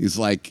 He's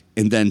like,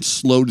 and then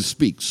slow to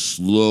speak,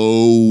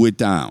 slow it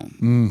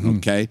down,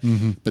 okay?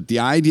 But the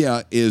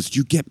idea is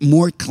you get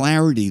more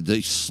clarity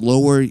the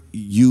slower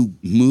you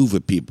move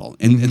with people.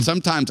 And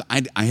sometimes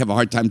I have a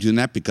hard time doing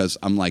that because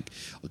I'm like,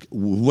 okay,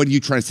 what are you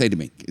trying to say to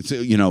me? It's,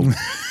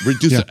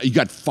 reduce it. You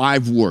got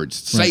 5 words.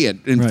 Say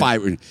it in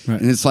 5. And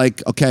it's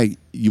like, okay,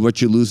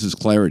 what you lose is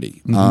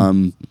clarity.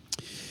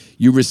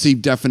 You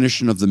receive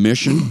definition of the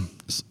mission.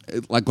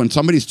 Like when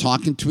somebody's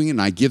talking to me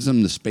and I give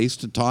them the space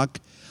to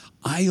talk,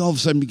 I all of a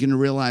sudden begin to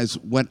realize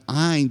what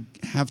I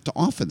have to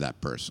offer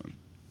that person.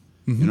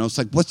 It's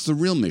like, what's the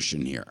real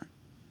mission here?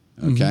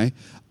 Okay.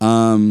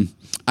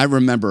 I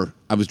remember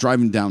I was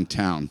driving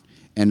downtown,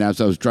 and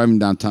as I was driving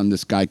downtown,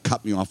 this guy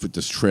cut me off with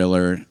this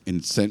trailer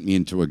and sent me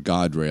into a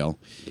guardrail,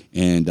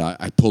 and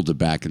I pulled it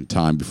back in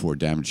time before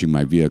damaging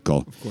my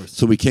vehicle. Of course.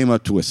 So we came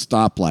up to a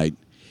stoplight,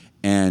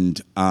 and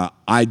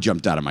I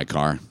jumped out of my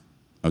car.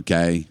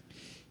 Okay.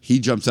 He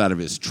jumps out of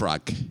his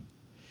truck,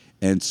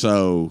 and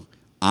so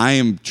I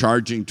am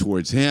charging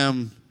towards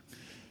him,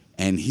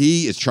 and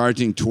he is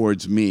charging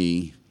towards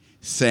me,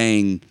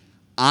 saying,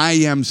 I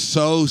am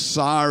so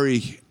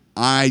sorry.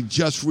 I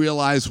just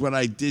realized what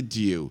I did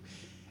to you.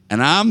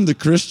 And I'm the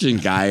Christian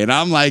guy, and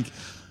I'm like,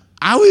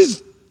 I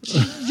was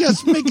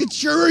just making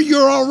sure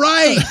you're all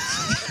right.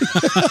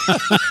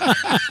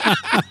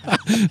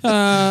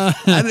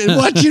 I didn't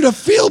want you to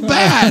feel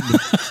bad.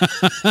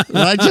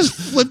 I just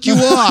flipped you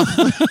off.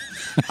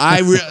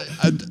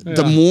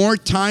 The more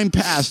time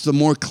passed, the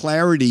more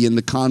clarity in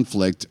the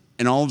conflict,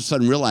 and all of a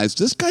sudden realized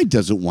this guy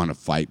doesn't want to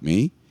fight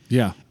me.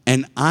 Yeah.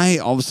 And I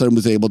all of a sudden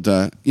was able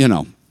to,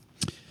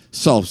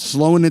 so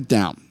slowing it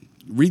down.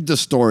 Read the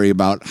story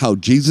about how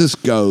Jesus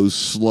goes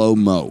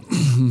slow-mo.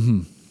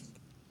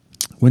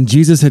 When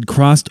Jesus had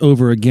crossed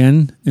over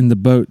again in the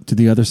boat to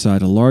the other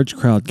side, a large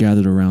crowd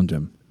gathered around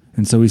him,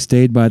 and so he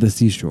stayed by the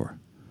seashore.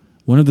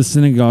 One of the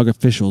synagogue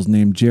officials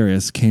named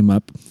Jairus came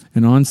up,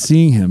 and on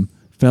seeing him,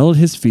 fell at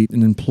his feet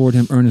and implored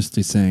him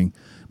earnestly, saying,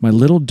 My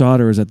little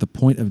daughter is at the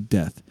point of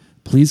death.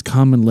 Please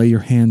come and lay your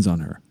hands on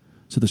her,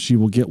 so that she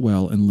will get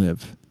well and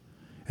live.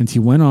 And he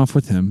went off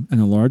with him, and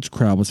a large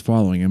crowd was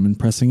following him and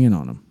pressing in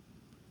on him.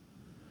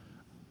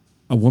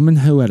 A woman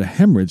who had a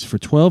hemorrhage for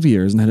 12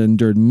 years and had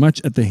endured much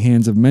at the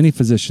hands of many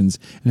physicians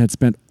and had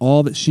spent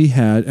all that she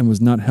had and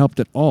was not helped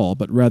at all,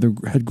 but rather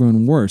had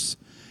grown worse.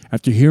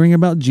 After hearing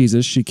about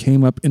Jesus, she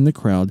came up in the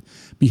crowd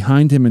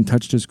behind him and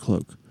touched his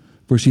cloak.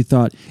 For she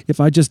thought, if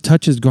I just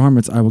touch his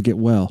garments, I will get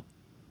well.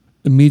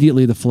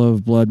 Immediately the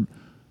flow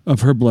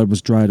of her blood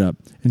was dried up,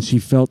 and she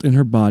felt in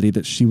her body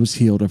that she was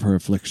healed of her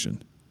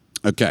affliction.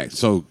 Okay,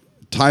 so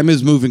time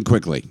is moving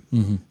quickly.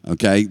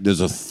 Okay,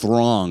 there's a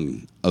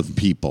throng of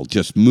people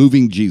just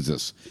moving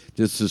Jesus,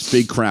 just this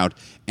big crowd,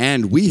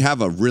 and we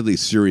have a really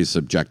serious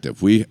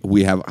objective. We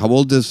have, how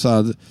old is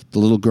the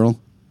little girl?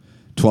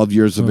 12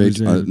 years of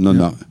age?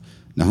 No.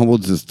 Now, how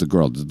old is the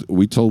girl?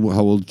 We told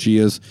how old she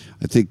is?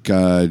 I think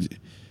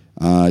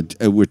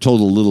we're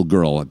told a little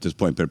girl at this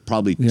point, but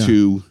probably 2. In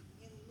Luke,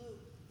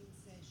 it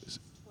says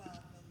 12, and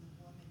the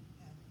woman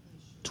had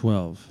issue.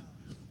 12.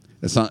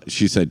 It's not.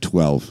 She said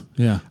 12.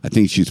 Yeah. I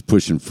think she's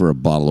pushing for a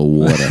bottle of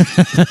water.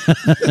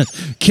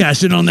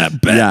 Cash in on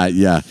that bet.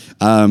 Yeah.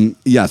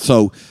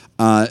 So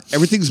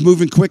everything's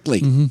moving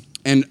quickly,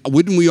 and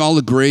wouldn't we all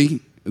agree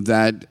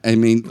that? I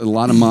mean, a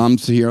lot of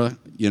moms here,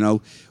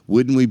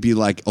 wouldn't we be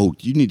like, "Oh,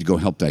 you need to go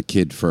help that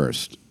kid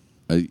first.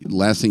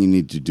 Last thing you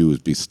need to do is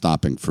be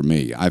stopping for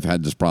me. I've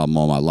had this problem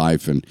all my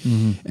life, and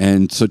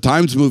so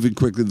time's moving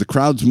quickly. The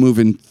crowd's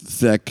moving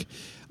thick.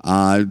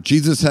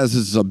 Jesus has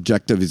his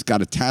objective. He's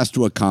got a task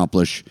to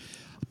accomplish,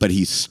 but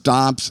he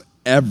stops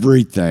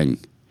everything.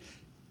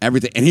 And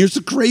here's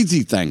the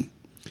crazy thing.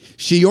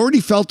 She already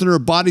felt in her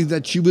body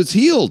that she was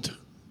healed.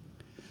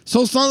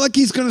 So it's not like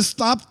he's going to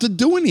stop to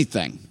do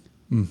anything.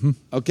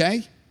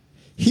 Okay?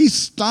 He's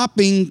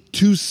stopping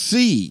to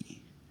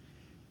see.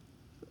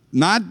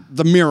 Not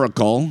the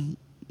miracle,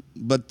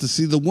 but to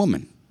see the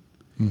woman.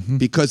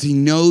 Because he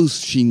knows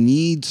she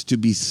needs to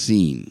be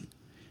seen.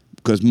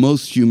 Because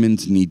most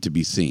humans need to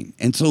be seen.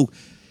 And so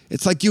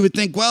it's like you would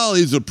think, well,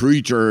 he's a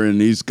preacher and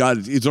he's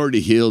already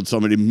healed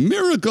somebody.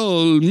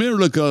 Miracle.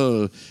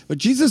 But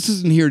Jesus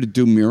isn't here to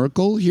do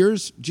miracle.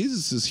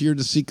 Jesus is here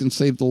to seek and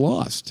save the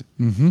lost.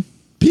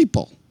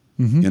 People,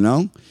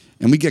 And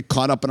we get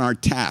caught up in our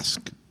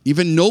task,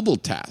 even noble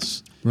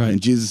tasks. Right.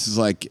 And Jesus is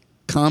like,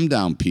 calm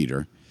down,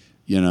 Peter.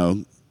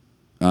 Read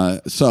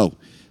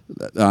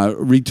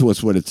to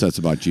us what it says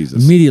about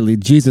Jesus. Immediately,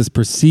 Jesus,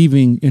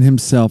 perceiving in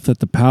himself that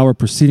the power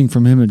proceeding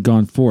from him had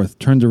gone forth,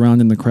 turned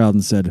around in the crowd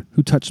and said,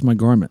 Who touched my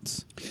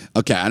garments?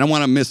 Okay, I don't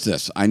want to miss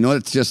this. I know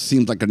it just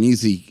seems like an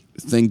easy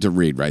thing to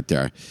read right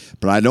there.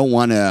 But I don't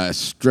want to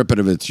strip it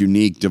of its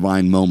unique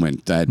divine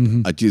moment that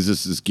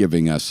Jesus is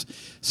giving us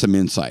some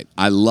insight.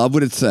 I love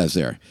what it says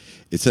there.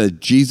 It says,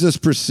 Jesus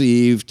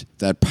perceived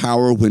that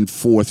power went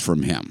forth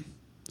from him.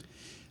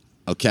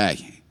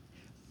 Okay.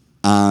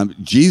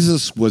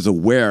 Jesus was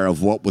aware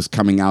of what was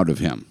coming out of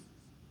him.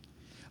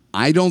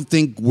 I don't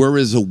think we're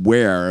as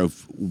aware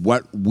of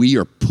what we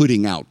are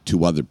putting out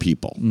to other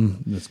people.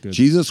 That's good.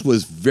 Jesus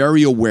was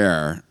very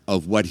aware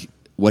of what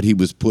he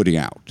was putting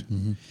out.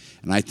 And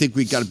I think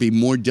we've got to be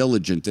more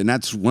diligent. And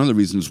that's one of the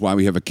reasons why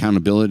we have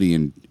accountability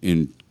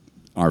in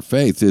our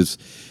faith is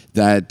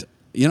that,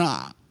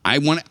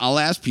 I'll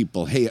ask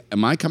people, hey,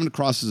 am I coming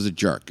across as a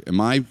jerk?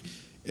 Am I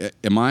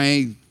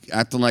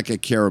acting like I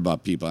care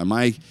about people?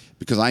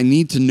 Because I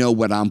need to know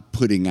what I'm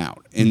putting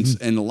out. And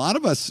a lot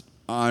of us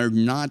are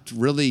not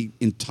really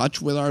in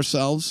touch with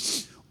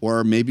ourselves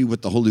or maybe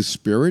with the Holy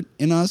Spirit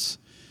in us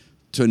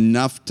to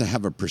enough to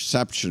have a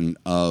perception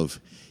of,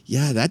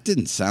 yeah, that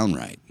didn't sound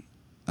right.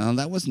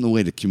 That wasn't the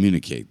way to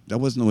communicate. That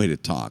wasn't the way to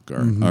talk.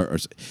 Or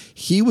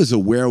he was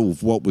aware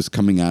of what was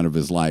coming out of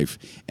his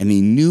life, and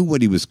he knew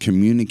what he was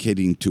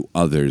communicating to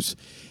others,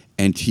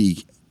 and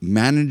he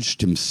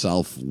managed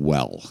himself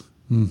well.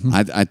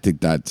 I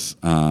think that's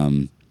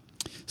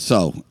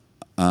so.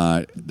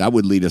 That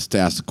would lead us to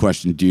ask the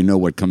question: do you know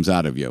what comes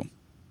out of you?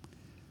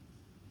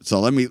 So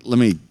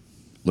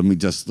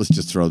let's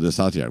just throw this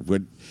out there.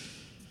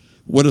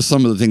 What are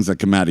some of the things that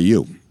come out of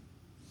you?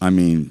 I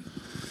mean,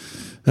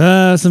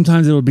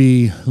 sometimes it'll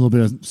be a little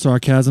bit of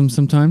sarcasm.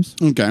 Sometimes,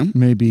 okay,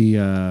 maybe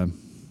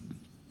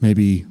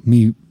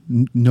me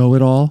know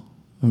it all.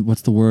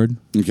 What's the word?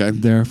 Okay,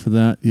 there for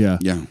that. Yeah.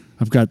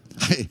 I've got.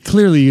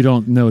 Clearly, you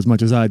don't know as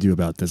much as I do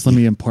about this. Let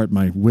me impart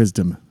my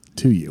wisdom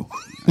to you.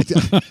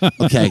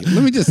 Okay,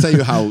 let me just tell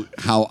you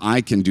how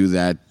I can do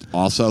that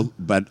also,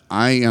 but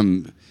I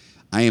am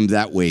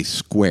that way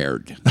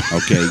squared.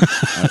 Okay,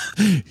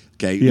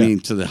 meaning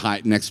to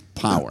the next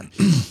power.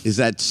 Is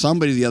that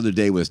somebody the other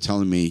day was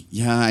telling me,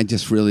 yeah, I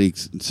just really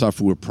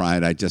suffer with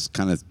pride. I just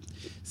kind of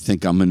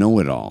think I'm a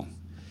know-it-all,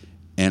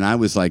 and I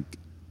was like,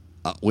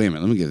 wait a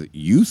minute, let me get it.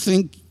 You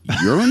think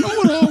you're a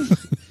know-it-all?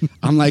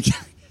 I'm like,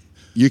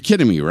 you're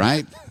kidding me,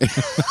 right?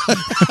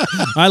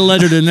 I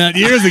lettered in that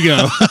years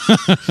ago.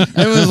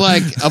 It was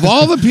like, of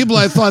all the people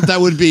I thought that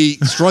would be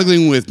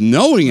struggling with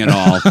knowing it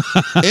all,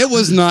 it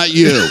was not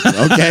you,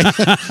 okay?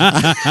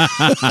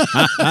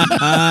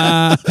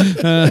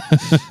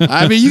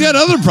 I mean, you got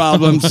other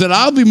problems that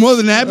I'll be more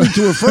than happy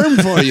to affirm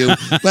for you,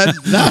 but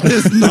that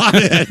is not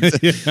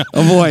it.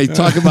 Oh, boy,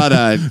 talk about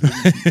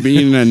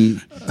being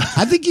an...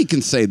 I think you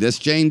can say this.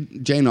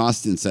 Jane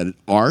Austen said it,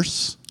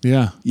 arse.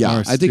 Yeah.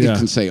 Arse, I think you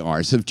can say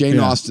arse. If Jane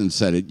Austen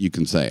said it, you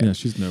can say it. Yeah,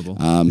 she's noble.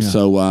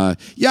 So,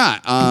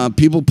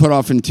 people put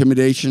off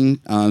intimidation.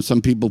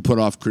 Some people put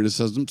off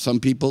criticism. Some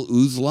people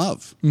ooze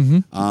love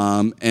and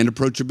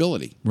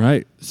approachability.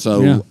 Right.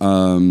 So,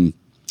 why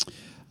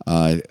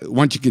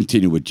don't you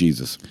continue with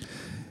Jesus?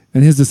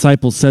 And his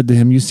disciples said to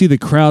him, you see the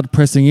crowd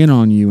pressing in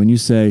on you, and you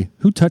say,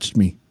 who touched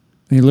me?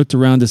 And he looked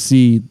around to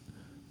see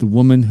the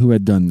woman who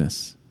had done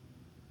this.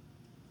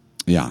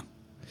 Yeah.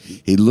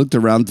 He looked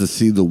around to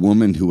see the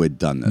woman who had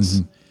done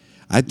this.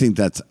 I think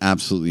that's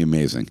absolutely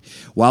amazing.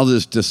 While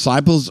his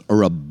disciples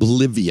are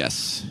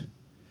oblivious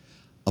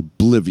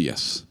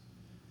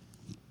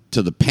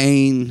to the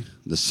pain,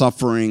 the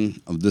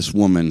suffering of this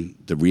woman,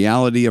 the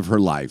reality of her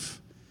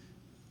life,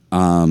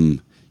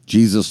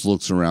 Jesus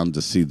looks around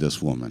to see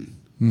this woman.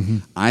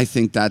 I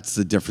think that's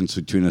the difference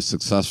between a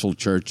successful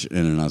church and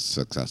an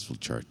unsuccessful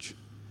church.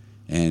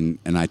 And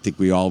I think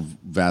we all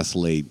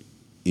vacillate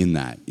in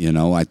that,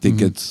 I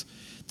think it's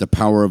the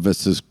power of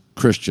us as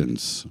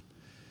Christians,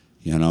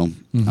 So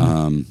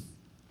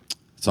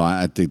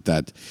I think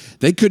that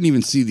they couldn't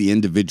even see the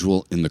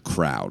individual in the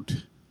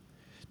crowd.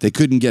 They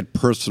couldn't get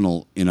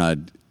personal in a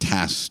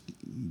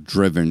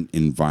task-driven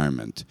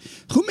environment.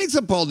 Who makes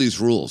up all these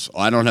rules? Oh,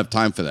 I don't have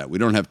time for that. We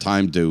don't have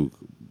time to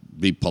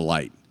be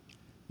polite,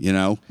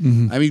 I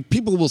mean,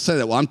 people will say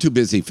that, well, I'm too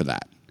busy for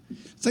that.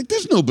 It's like,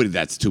 there's nobody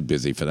that's too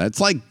busy for that.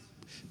 It's like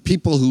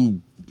people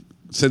who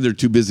said they're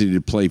too busy to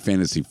play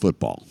fantasy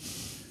football.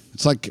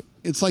 It's like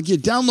you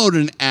download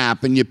an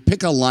app and you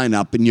pick a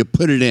lineup and you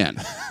put it in.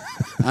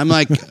 I'm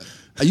like,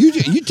 are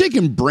you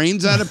taking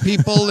brains out of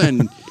people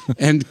and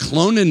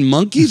cloning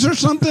monkeys or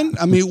something?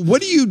 I mean,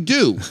 what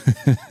do?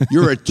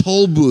 You're a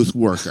toll booth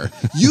worker.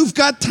 You've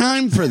got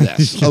time for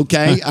this,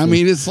 okay? I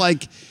mean, it's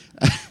like...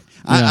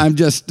 I'm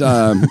just...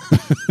 that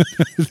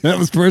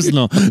was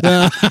personal.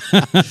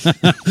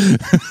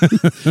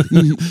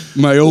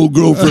 My old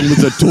girlfriend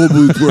was a toll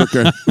booth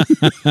worker.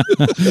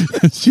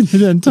 She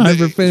didn't have time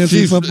for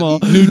fantasy football.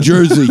 New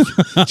Jersey.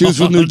 She was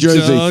from New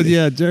Jersey. Oh,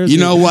 yeah, Jersey. You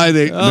know why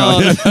they...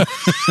 No.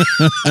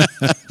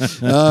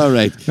 All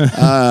right.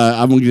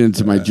 I'm going to get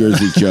into my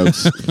Jersey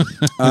jokes.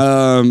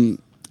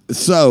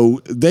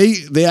 So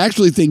they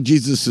actually think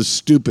Jesus is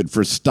stupid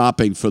for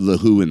stopping for the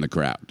who in the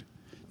crowd.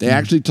 They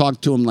actually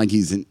talk to him like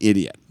he's an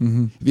idiot.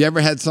 Have you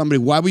ever had somebody,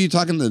 why were you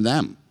talking to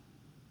them?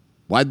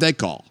 Why'd they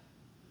call?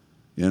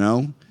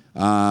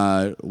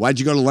 Why'd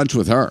you go to lunch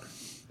with her?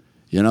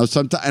 You know,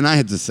 sometimes, and I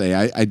had to say,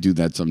 I do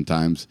that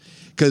sometimes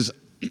because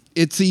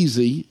it's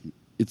easy.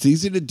 It's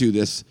easy to do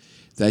this,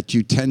 that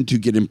you tend to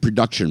get in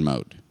production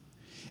mode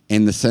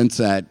in the sense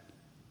that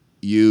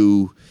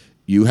you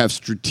have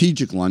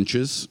strategic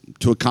lunches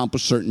to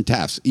accomplish certain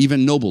tasks,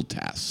 even noble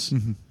tasks.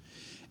 Mm-hmm.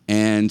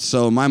 And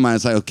so in my mind,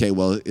 it's like, okay,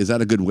 well, is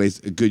that a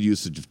good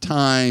usage of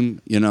time?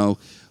 You know,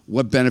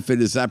 what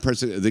benefit is that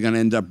person? Are they going to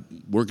end up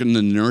working in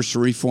the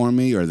nursery for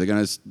me, or are they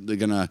going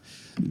to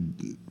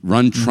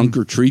run trunk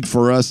or treat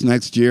for us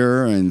next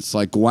year? And it's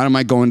like, why am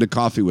I going to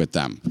coffee with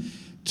them?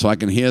 So I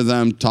can hear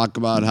them talk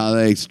about how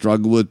they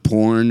struggle with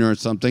porn or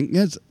something.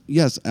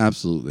 Yes,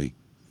 absolutely.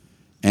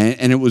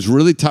 And it was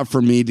really tough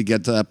for me to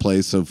get to that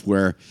place of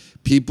where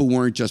people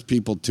weren't just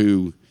people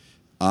to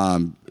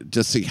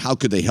just see how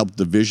could they help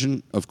the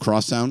vision of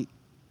Crosstown,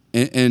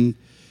 and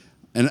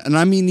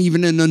I mean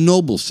even in a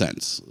noble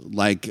sense,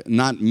 like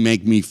not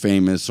make me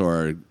famous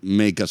or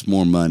make us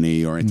more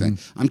money or anything.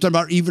 Mm-hmm. I'm talking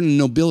about even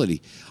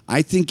nobility.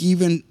 I think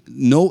even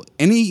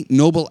any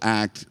noble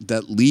act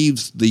that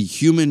leaves the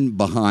human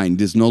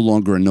behind is no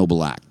longer a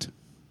noble act.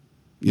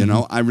 You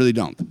know, I really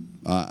don't.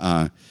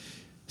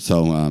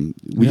 So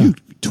will you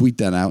tweet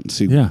that out and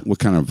see what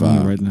kind of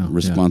right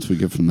response we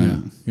get from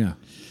that? Yeah.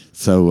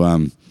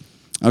 So,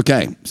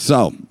 okay.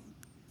 So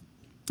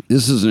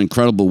this is an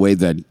incredible way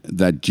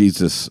that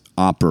Jesus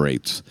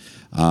operates.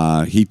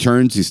 He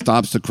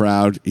stops the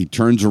crowd. He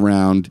turns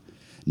around,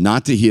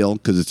 not to heal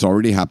because it's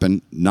already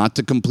happened, not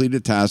to complete a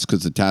task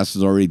because the task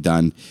is already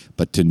done,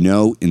 but to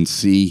know and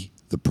see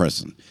the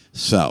person.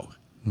 So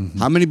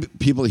how many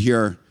people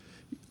here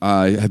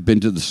have been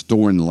to the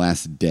store in the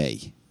last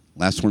day?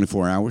 Last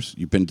 24 hours,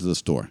 you've been to the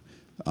store.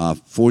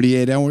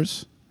 48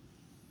 hours?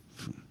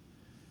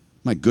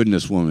 My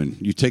goodness, woman.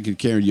 You're taking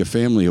care of your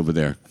family over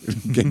there.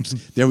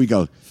 There we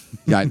go.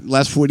 Yeah,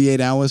 last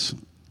 48 hours?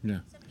 Yeah.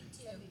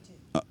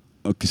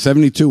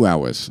 72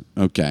 hours.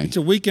 Okay. It's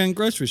a weekend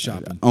grocery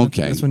shopping.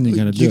 Okay. That's when you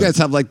got to do You guys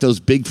have like those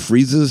big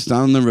freezers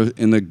down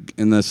in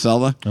the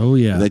cellar? Oh,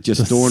 yeah. That you're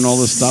storing all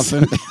the stuff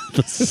in?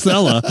 The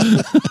cellar.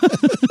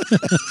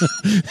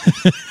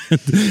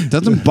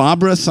 Doesn't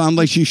Barbara sound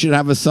like she should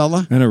have a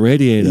cellar? And a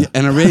radiator.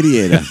 And a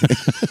radiator.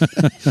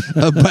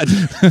 But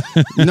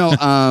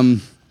no,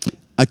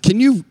 can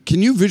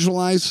you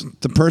visualize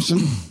the person?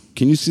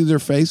 Can you see their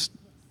face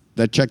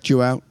that checked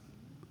you out?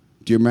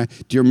 Do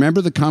you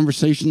remember the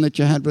conversation that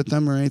you had with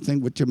them or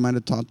anything? What you might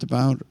have talked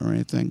about or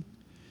anything?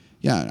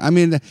 Yeah, I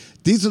mean,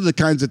 these are the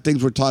kinds of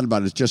things we're talking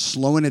about. Is just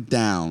slowing it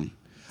down.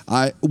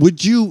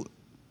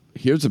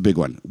 Here's a big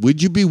one.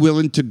 Would you be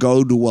willing to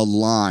go to a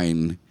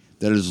line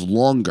that is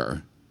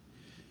longer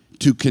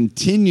to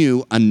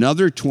continue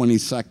another 20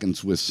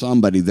 seconds with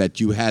somebody that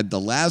you had the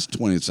last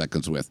 20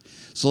 seconds with?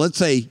 So let's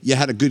say you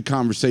had a good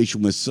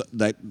conversation with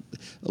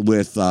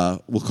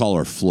we'll call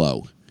her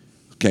Flo.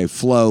 Okay,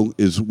 Flo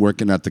is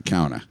working at the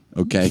counter.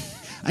 Okay.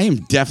 I am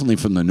definitely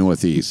from the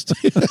Northeast.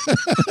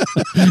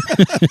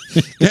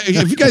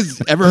 Have you guys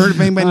ever heard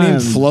of anybody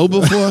named Flo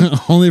before?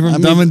 Only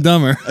from Dumb and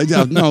Dumber.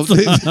 No,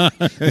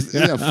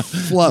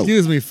 Flo.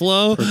 Excuse me,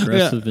 Flo.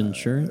 Progressive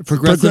Insurance.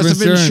 Progressive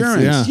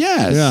Insurance.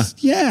 Yeah.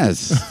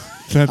 Yes.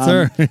 That's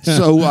her.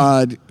 So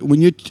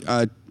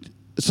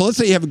so let's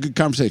say you have a good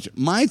conversation.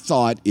 My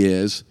thought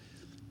is,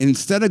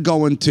 instead of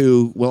going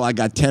to, well, I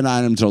got 10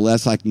 items or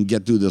less, I can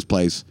get through this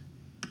place.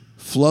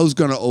 Flo's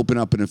going to open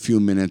up in a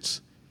few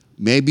minutes.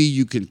 Maybe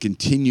you can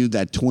continue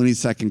that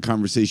 20-second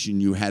conversation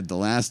you had the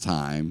last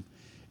time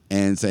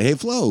and say, hey,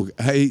 Flo,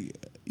 hey,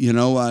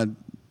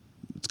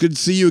 it's good to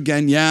see you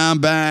again. Yeah, I'm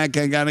back.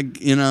 I got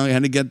to, I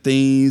had to get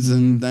these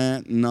and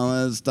that and all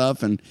that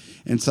stuff. And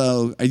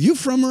so are you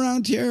from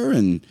around here?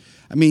 And,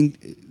 I mean,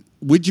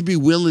 would you be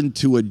willing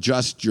to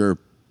adjust your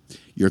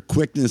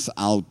quickness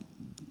out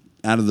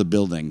of the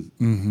building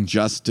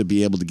just to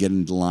be able to get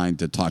into line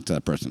to talk to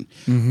that person?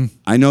 Mm-hmm.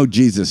 I know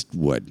Jesus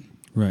would.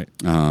 Right.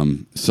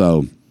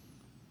 So,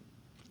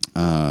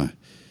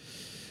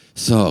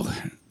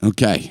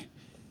 okay.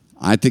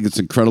 I think it's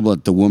incredible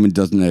that the woman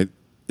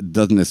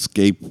doesn't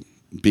escape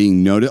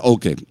being noticed.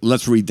 Okay,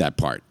 let's read that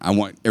part.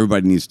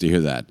 Everybody needs to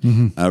hear that.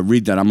 Mm-hmm.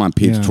 Read that. I'm on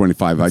page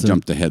 25. I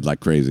jumped ahead like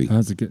crazy.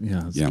 That's a good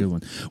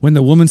one. When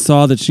the woman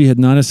saw that she had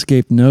not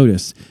escaped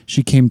notice,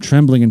 she came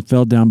trembling and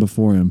fell down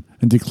before him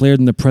and declared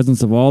in the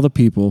presence of all the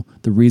people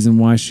the reason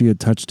why she had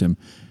touched him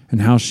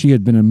and how she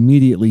had been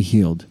immediately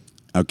healed.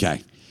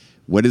 Okay.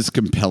 What is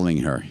compelling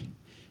her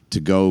to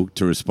go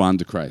to respond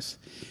to Christ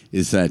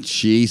is that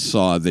she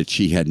saw that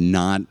she had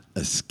not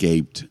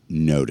escaped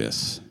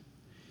notice.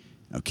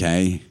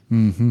 Okay?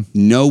 Mm-hmm.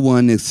 No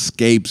one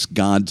escapes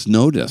God's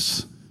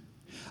notice.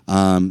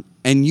 And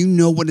you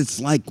know what it's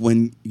like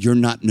when you're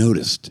not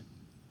noticed.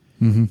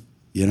 Mm-hmm.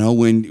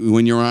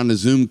 When you're on a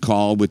Zoom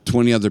call with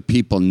 20 other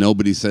people,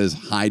 nobody says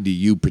hi to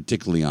you,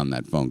 particularly on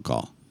that phone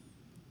call.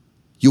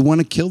 You want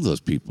to kill those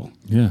people.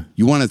 Yeah.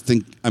 You want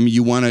to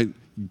you want to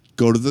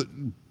go to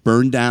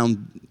burn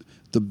down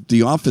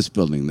the office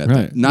building. Not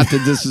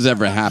that this has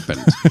ever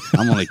happened.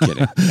 I'm only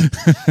kidding.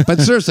 But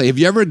seriously, have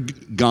you ever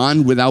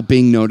gone without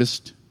being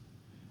noticed?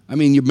 I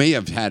mean, you may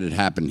have had it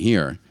happen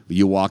here.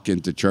 You walk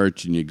into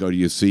church and you go to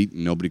your seat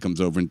and nobody comes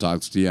over and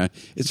talks to you.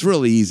 It's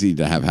really easy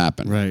to have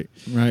happen. Right.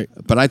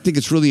 But I think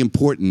it's really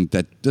important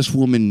that this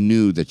woman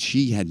knew that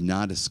she had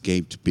not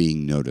escaped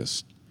being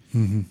noticed.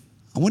 Mm-hmm.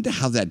 I wonder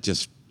how that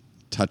just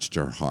touched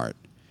her heart.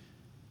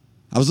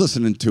 I was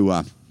listening to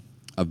a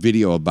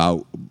video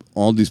about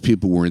all these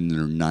people were in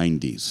their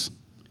 90s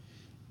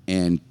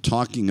and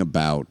talking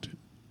about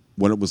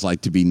what it was like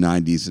to be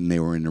 90s and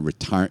they were in a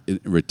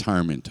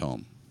retirement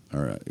home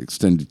or an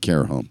extended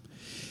care home.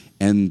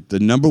 And the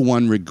number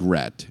one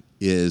regret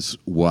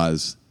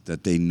was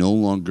that they no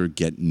longer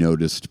get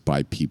noticed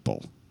by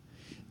people,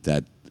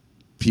 that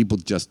people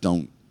just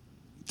don't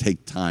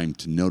take time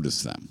to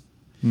notice them.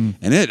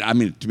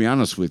 And to be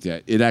honest with you,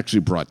 it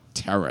actually brought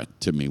terror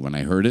to me when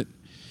I heard it,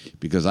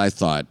 because I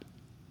thought,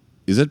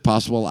 is it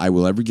possible I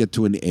will ever get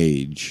to an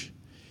age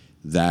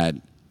that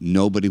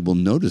nobody will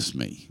notice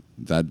me,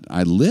 that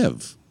I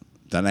live,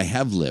 that I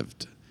have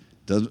lived?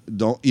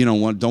 Don't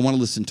want to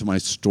listen to my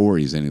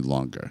stories any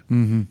longer.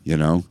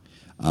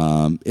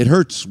 Mm-hmm. It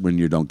hurts when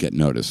you don't get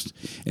noticed.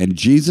 And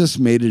Jesus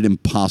made it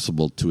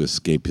impossible to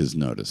escape his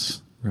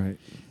notice. Right.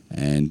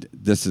 And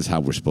this is how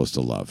we're supposed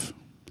to love.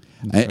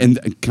 And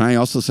can I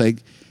also say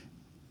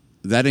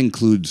that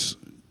includes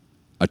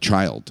a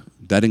child.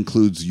 That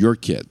includes your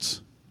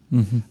kids.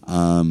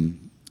 Mm-hmm.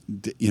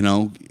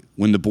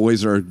 When the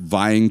boys are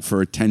vying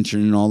for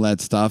attention and all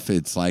that stuff,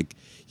 it's like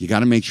you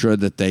got to make sure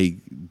that they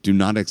do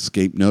not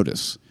escape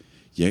notice.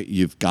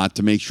 You've got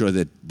to make sure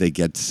that they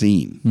get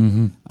seen.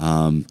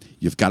 Mm-hmm.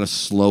 You've got to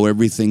slow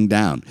everything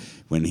down.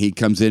 When he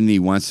comes in and he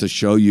wants to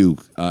show you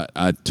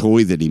a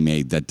toy that he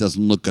made that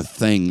doesn't look a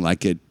thing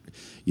like it,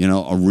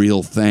 a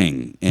real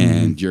thing.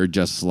 And you're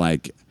just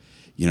like,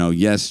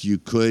 yes, you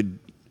could.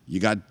 You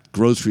got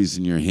groceries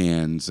in your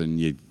hands and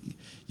you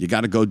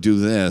got to go do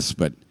this,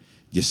 but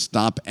you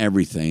stop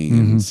everything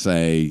and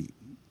say,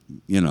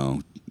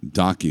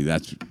 Docky,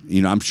 that's,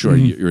 I'm sure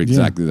you're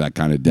exactly that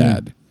kind of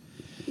dad.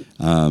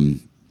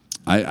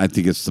 I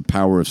think it's the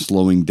power of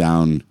slowing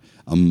down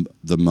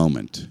the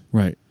moment.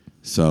 Right.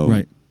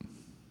 So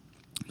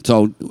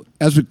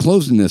as we're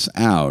closing this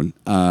out,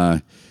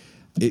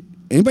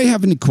 anybody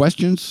have any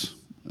questions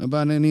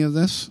about any of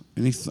this?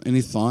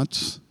 Any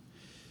thoughts?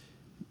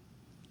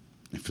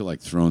 I feel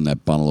like throwing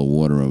that bottle of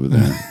water over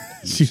there.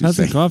 She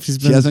hasn't coughed.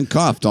 She hasn't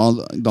coughed the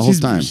whole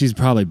time. She's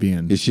probably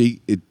being. Is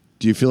she?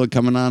 Do you feel it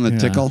coming on a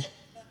tickle? I've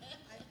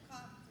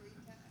coughed 3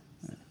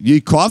 times.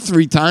 You coughed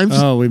 3 times?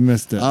 Oh, we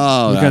missed it.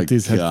 Oh, we got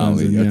these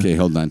headphones in. Yeah. Okay,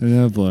 hold on.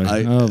 Oh boy.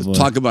 Boy.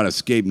 Talk about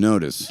escape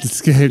notice.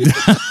 Escaped.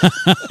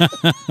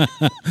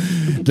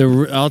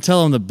 I'll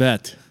tell him the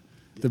bet.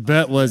 The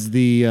bet was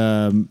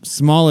the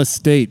smallest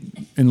state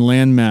in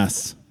land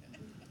mass.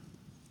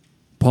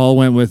 Paul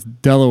went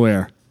with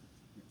Delaware.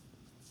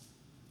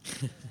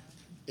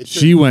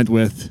 She went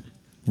with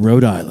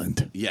Rhode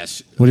Island.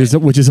 Yes.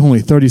 Which is only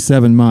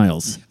 37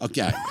 miles.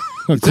 Okay.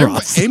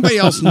 Across. Anybody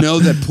else know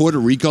that Puerto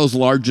Rico's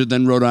larger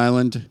than Rhode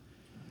Island?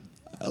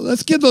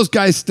 Let's give those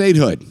guys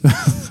statehood.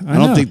 I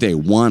don't think they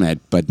want it,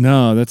 but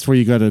no, that's where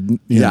you got to.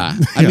 Yeah.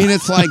 I mean,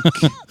 it's like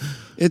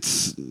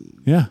it's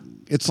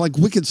like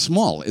wicked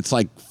small. It's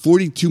like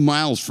 42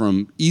 miles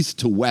from east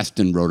to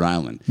west in Rhode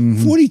Island.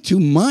 42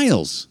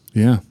 miles.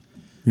 Yeah.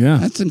 Yeah.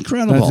 That's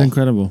incredible. That's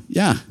incredible.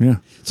 Yeah. Yeah.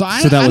 So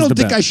I that was don't the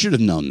think bet. I should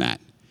have known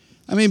that.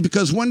 I mean,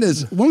 because when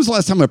was the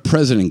last time a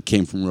president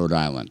came from Rhode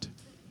Island?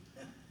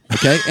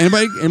 Okay.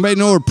 Anybody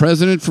know a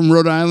president from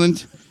Rhode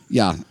Island?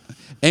 Yeah.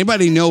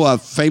 Anybody know a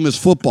famous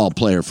football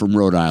player from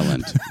Rhode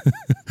Island?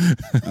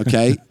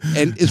 Okay.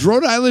 And is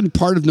Rhode Island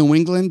part of New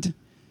England?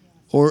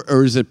 Or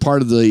is it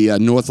part of the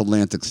North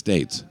Atlantic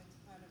states?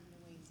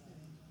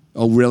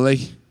 Oh, really?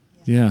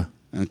 Yeah.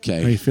 Okay.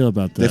 How do you feel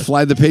about that? They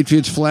fly the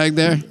Patriots flag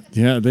there?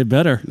 Yeah, they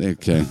better.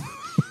 Okay.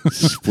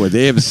 Boy,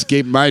 they have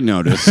escaped my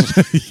notice.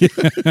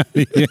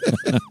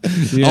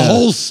 Yeah. A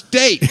whole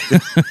state.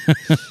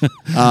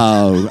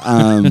 I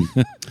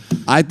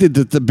think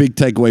that the big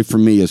takeaway for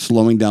me is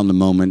slowing down the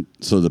moment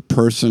so the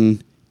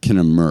person can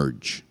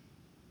emerge.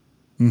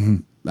 Mm-hmm.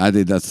 I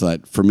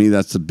think for me,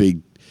 that's the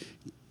big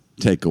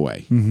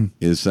takeaway,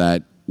 is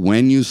that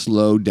when you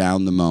slow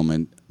down the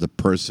moment, the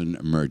person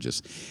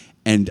emerges.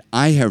 And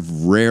I have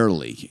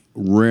rarely,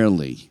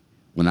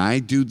 when I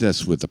do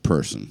this with a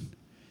person,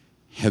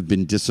 have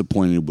been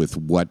disappointed with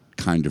what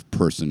kind of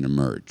person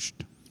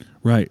emerged.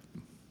 Right.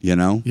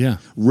 Yeah.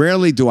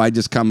 Rarely do I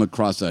just come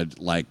across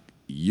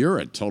you're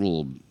a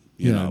total,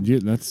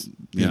 that's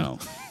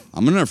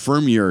I'm going to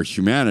affirm your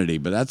humanity,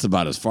 but that's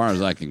about as far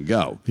as I can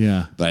go.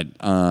 Yeah. But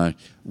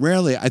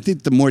rarely, I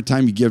think the more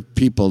time you give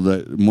people,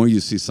 the more you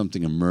see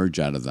something emerge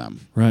out of them.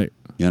 right.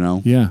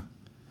 Yeah.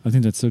 I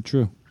think that's so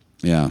true.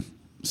 Yeah.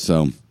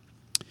 So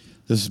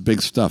this is big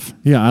stuff.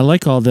 Yeah, I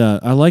like all the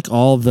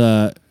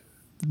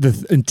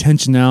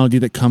intentionality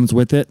that comes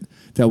with it,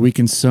 that we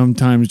can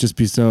sometimes just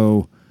be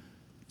so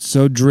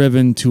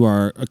driven to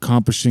our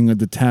accomplishing of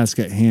the task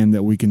at hand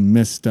that we can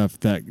miss stuff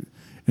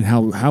and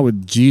how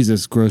would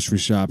Jesus grocery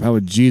shop? How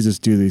would Jesus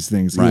do these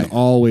things? He Right. would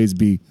always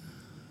be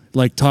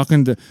Like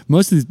talking to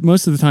most of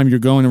the time, you're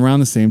going around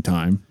the same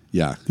time.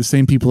 Yeah. The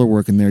same people are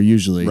working there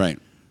usually. Right.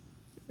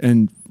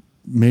 And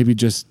maybe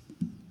just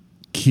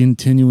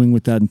continuing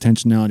with that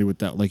intentionality with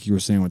that, like you were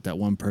saying, with that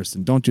one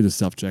person. Don't do the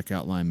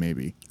self-checkout line,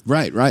 maybe.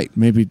 Right.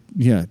 Maybe,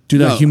 yeah, do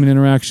that No. human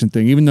interaction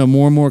thing, even though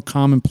more and more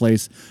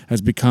commonplace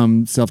has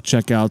become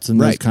self-checkouts and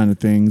those Right. kind of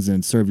things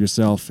and serve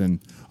yourself and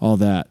all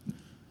that.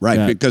 Right,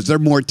 That- because they're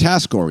more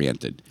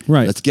task-oriented.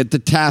 Right. Let's get the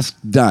task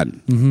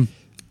done. Mm-hmm.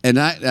 And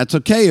that's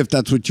okay if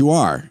that's what you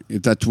are,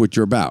 if that's what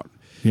you're about.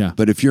 Yeah.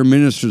 But if you're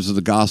ministers of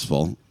the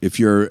gospel, if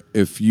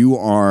you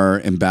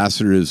are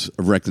ambassadors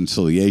of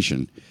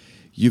reconciliation,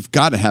 you've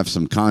got to have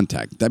some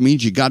contact. That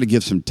means you got to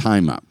give some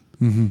time up,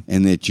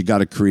 and that you got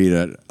to create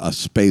a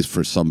space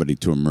for somebody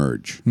to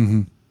emerge.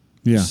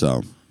 Yeah.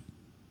 So,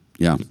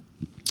 yeah.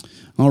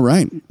 All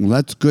right. Well,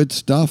 that's good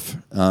stuff.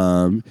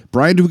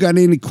 Brian, do we got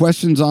any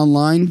questions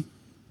online?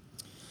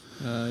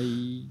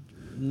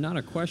 Not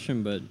a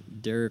question, but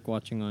Derek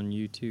watching on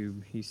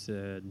YouTube,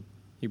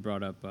 he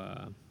brought up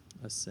a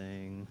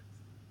saying.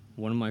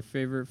 One of my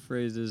favorite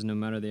phrases, no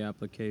matter the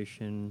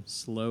application,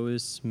 slow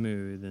is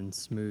smooth and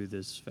smooth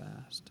is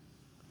fast.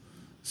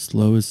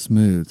 Slow is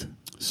smooth.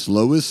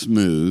 Slow is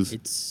smooth.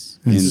 It's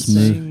And a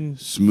smooth. saying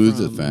Smooth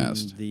is from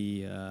fast.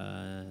 The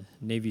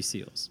Navy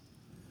SEALs.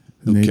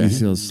 Navy Okay.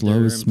 SEALs, slow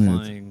They're is smooth.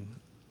 implying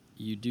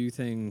you do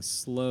things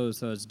slow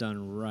so it's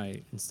done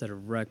right instead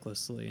of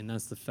recklessly, and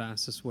that's the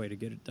fastest way to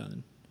get it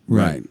done.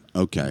 Right.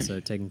 Okay. So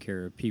taking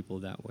care of people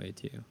that way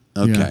too.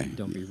 Okay.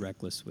 Don't be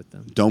reckless with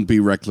them. Don't be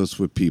reckless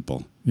with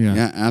people. Yeah.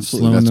 Yeah,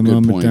 absolutely. Slowing That's the a good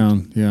moment point.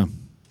 down. Yeah.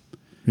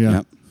 Yeah.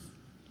 Yep.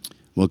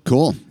 Well,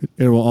 cool.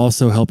 It will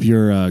also help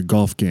your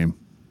golf game.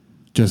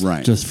 Just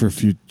Right. just for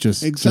few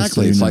just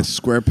Exactly. Just It's so you like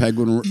square peg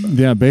when.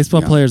 yeah,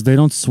 baseball Yeah. players, they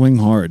don't swing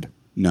hard.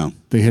 No.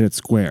 They hit it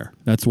square.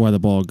 That's why the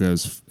ball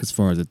goes as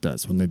far as it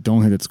does. When they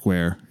don't hit it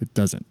square, it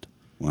doesn't.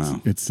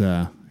 Wow. It's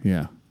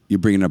yeah. You're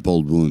bringing up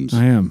old wounds.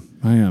 I am.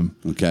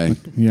 Okay.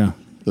 Yeah.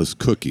 Those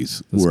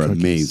cookies Those were cookies.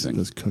 amazing.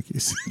 Those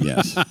cookies.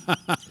 Yes.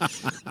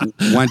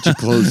 Why don't you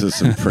close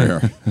this in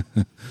prayer?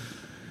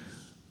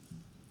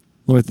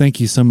 Lord, thank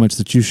you so much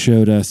that you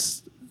showed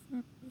us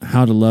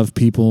how to love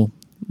people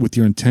with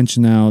your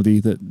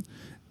intentionality,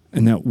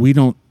 and that we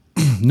don't,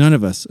 none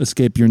of us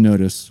escape your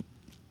notice.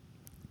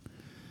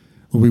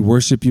 Lord, we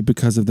worship you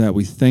because of that.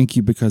 We thank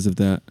you because of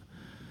that.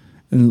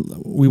 And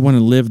we want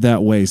to live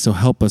that way. So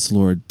help us,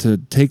 Lord, to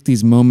take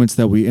these moments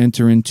that we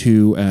enter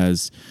into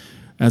as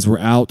we're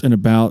out and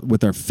about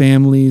with our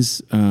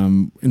families,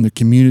 in the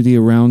community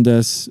around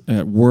us,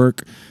 at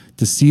work,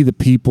 to see the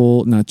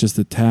people, not just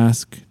the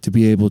task, to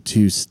be able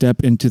to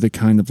step into the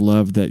kind of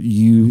love that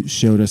you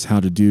showed us how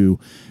to do,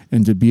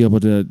 and to be able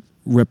to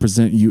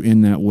represent you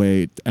in that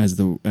way as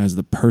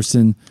the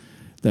person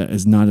that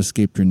has not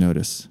escaped your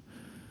notice.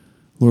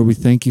 Lord, we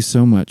thank you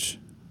so much.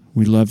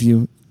 We love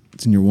you.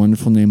 It's in your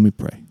wonderful name we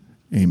pray.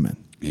 Amen.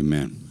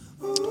 Amen.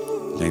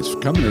 Thanks for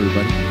coming,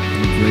 everybody.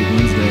 Have a great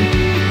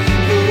Wednesday.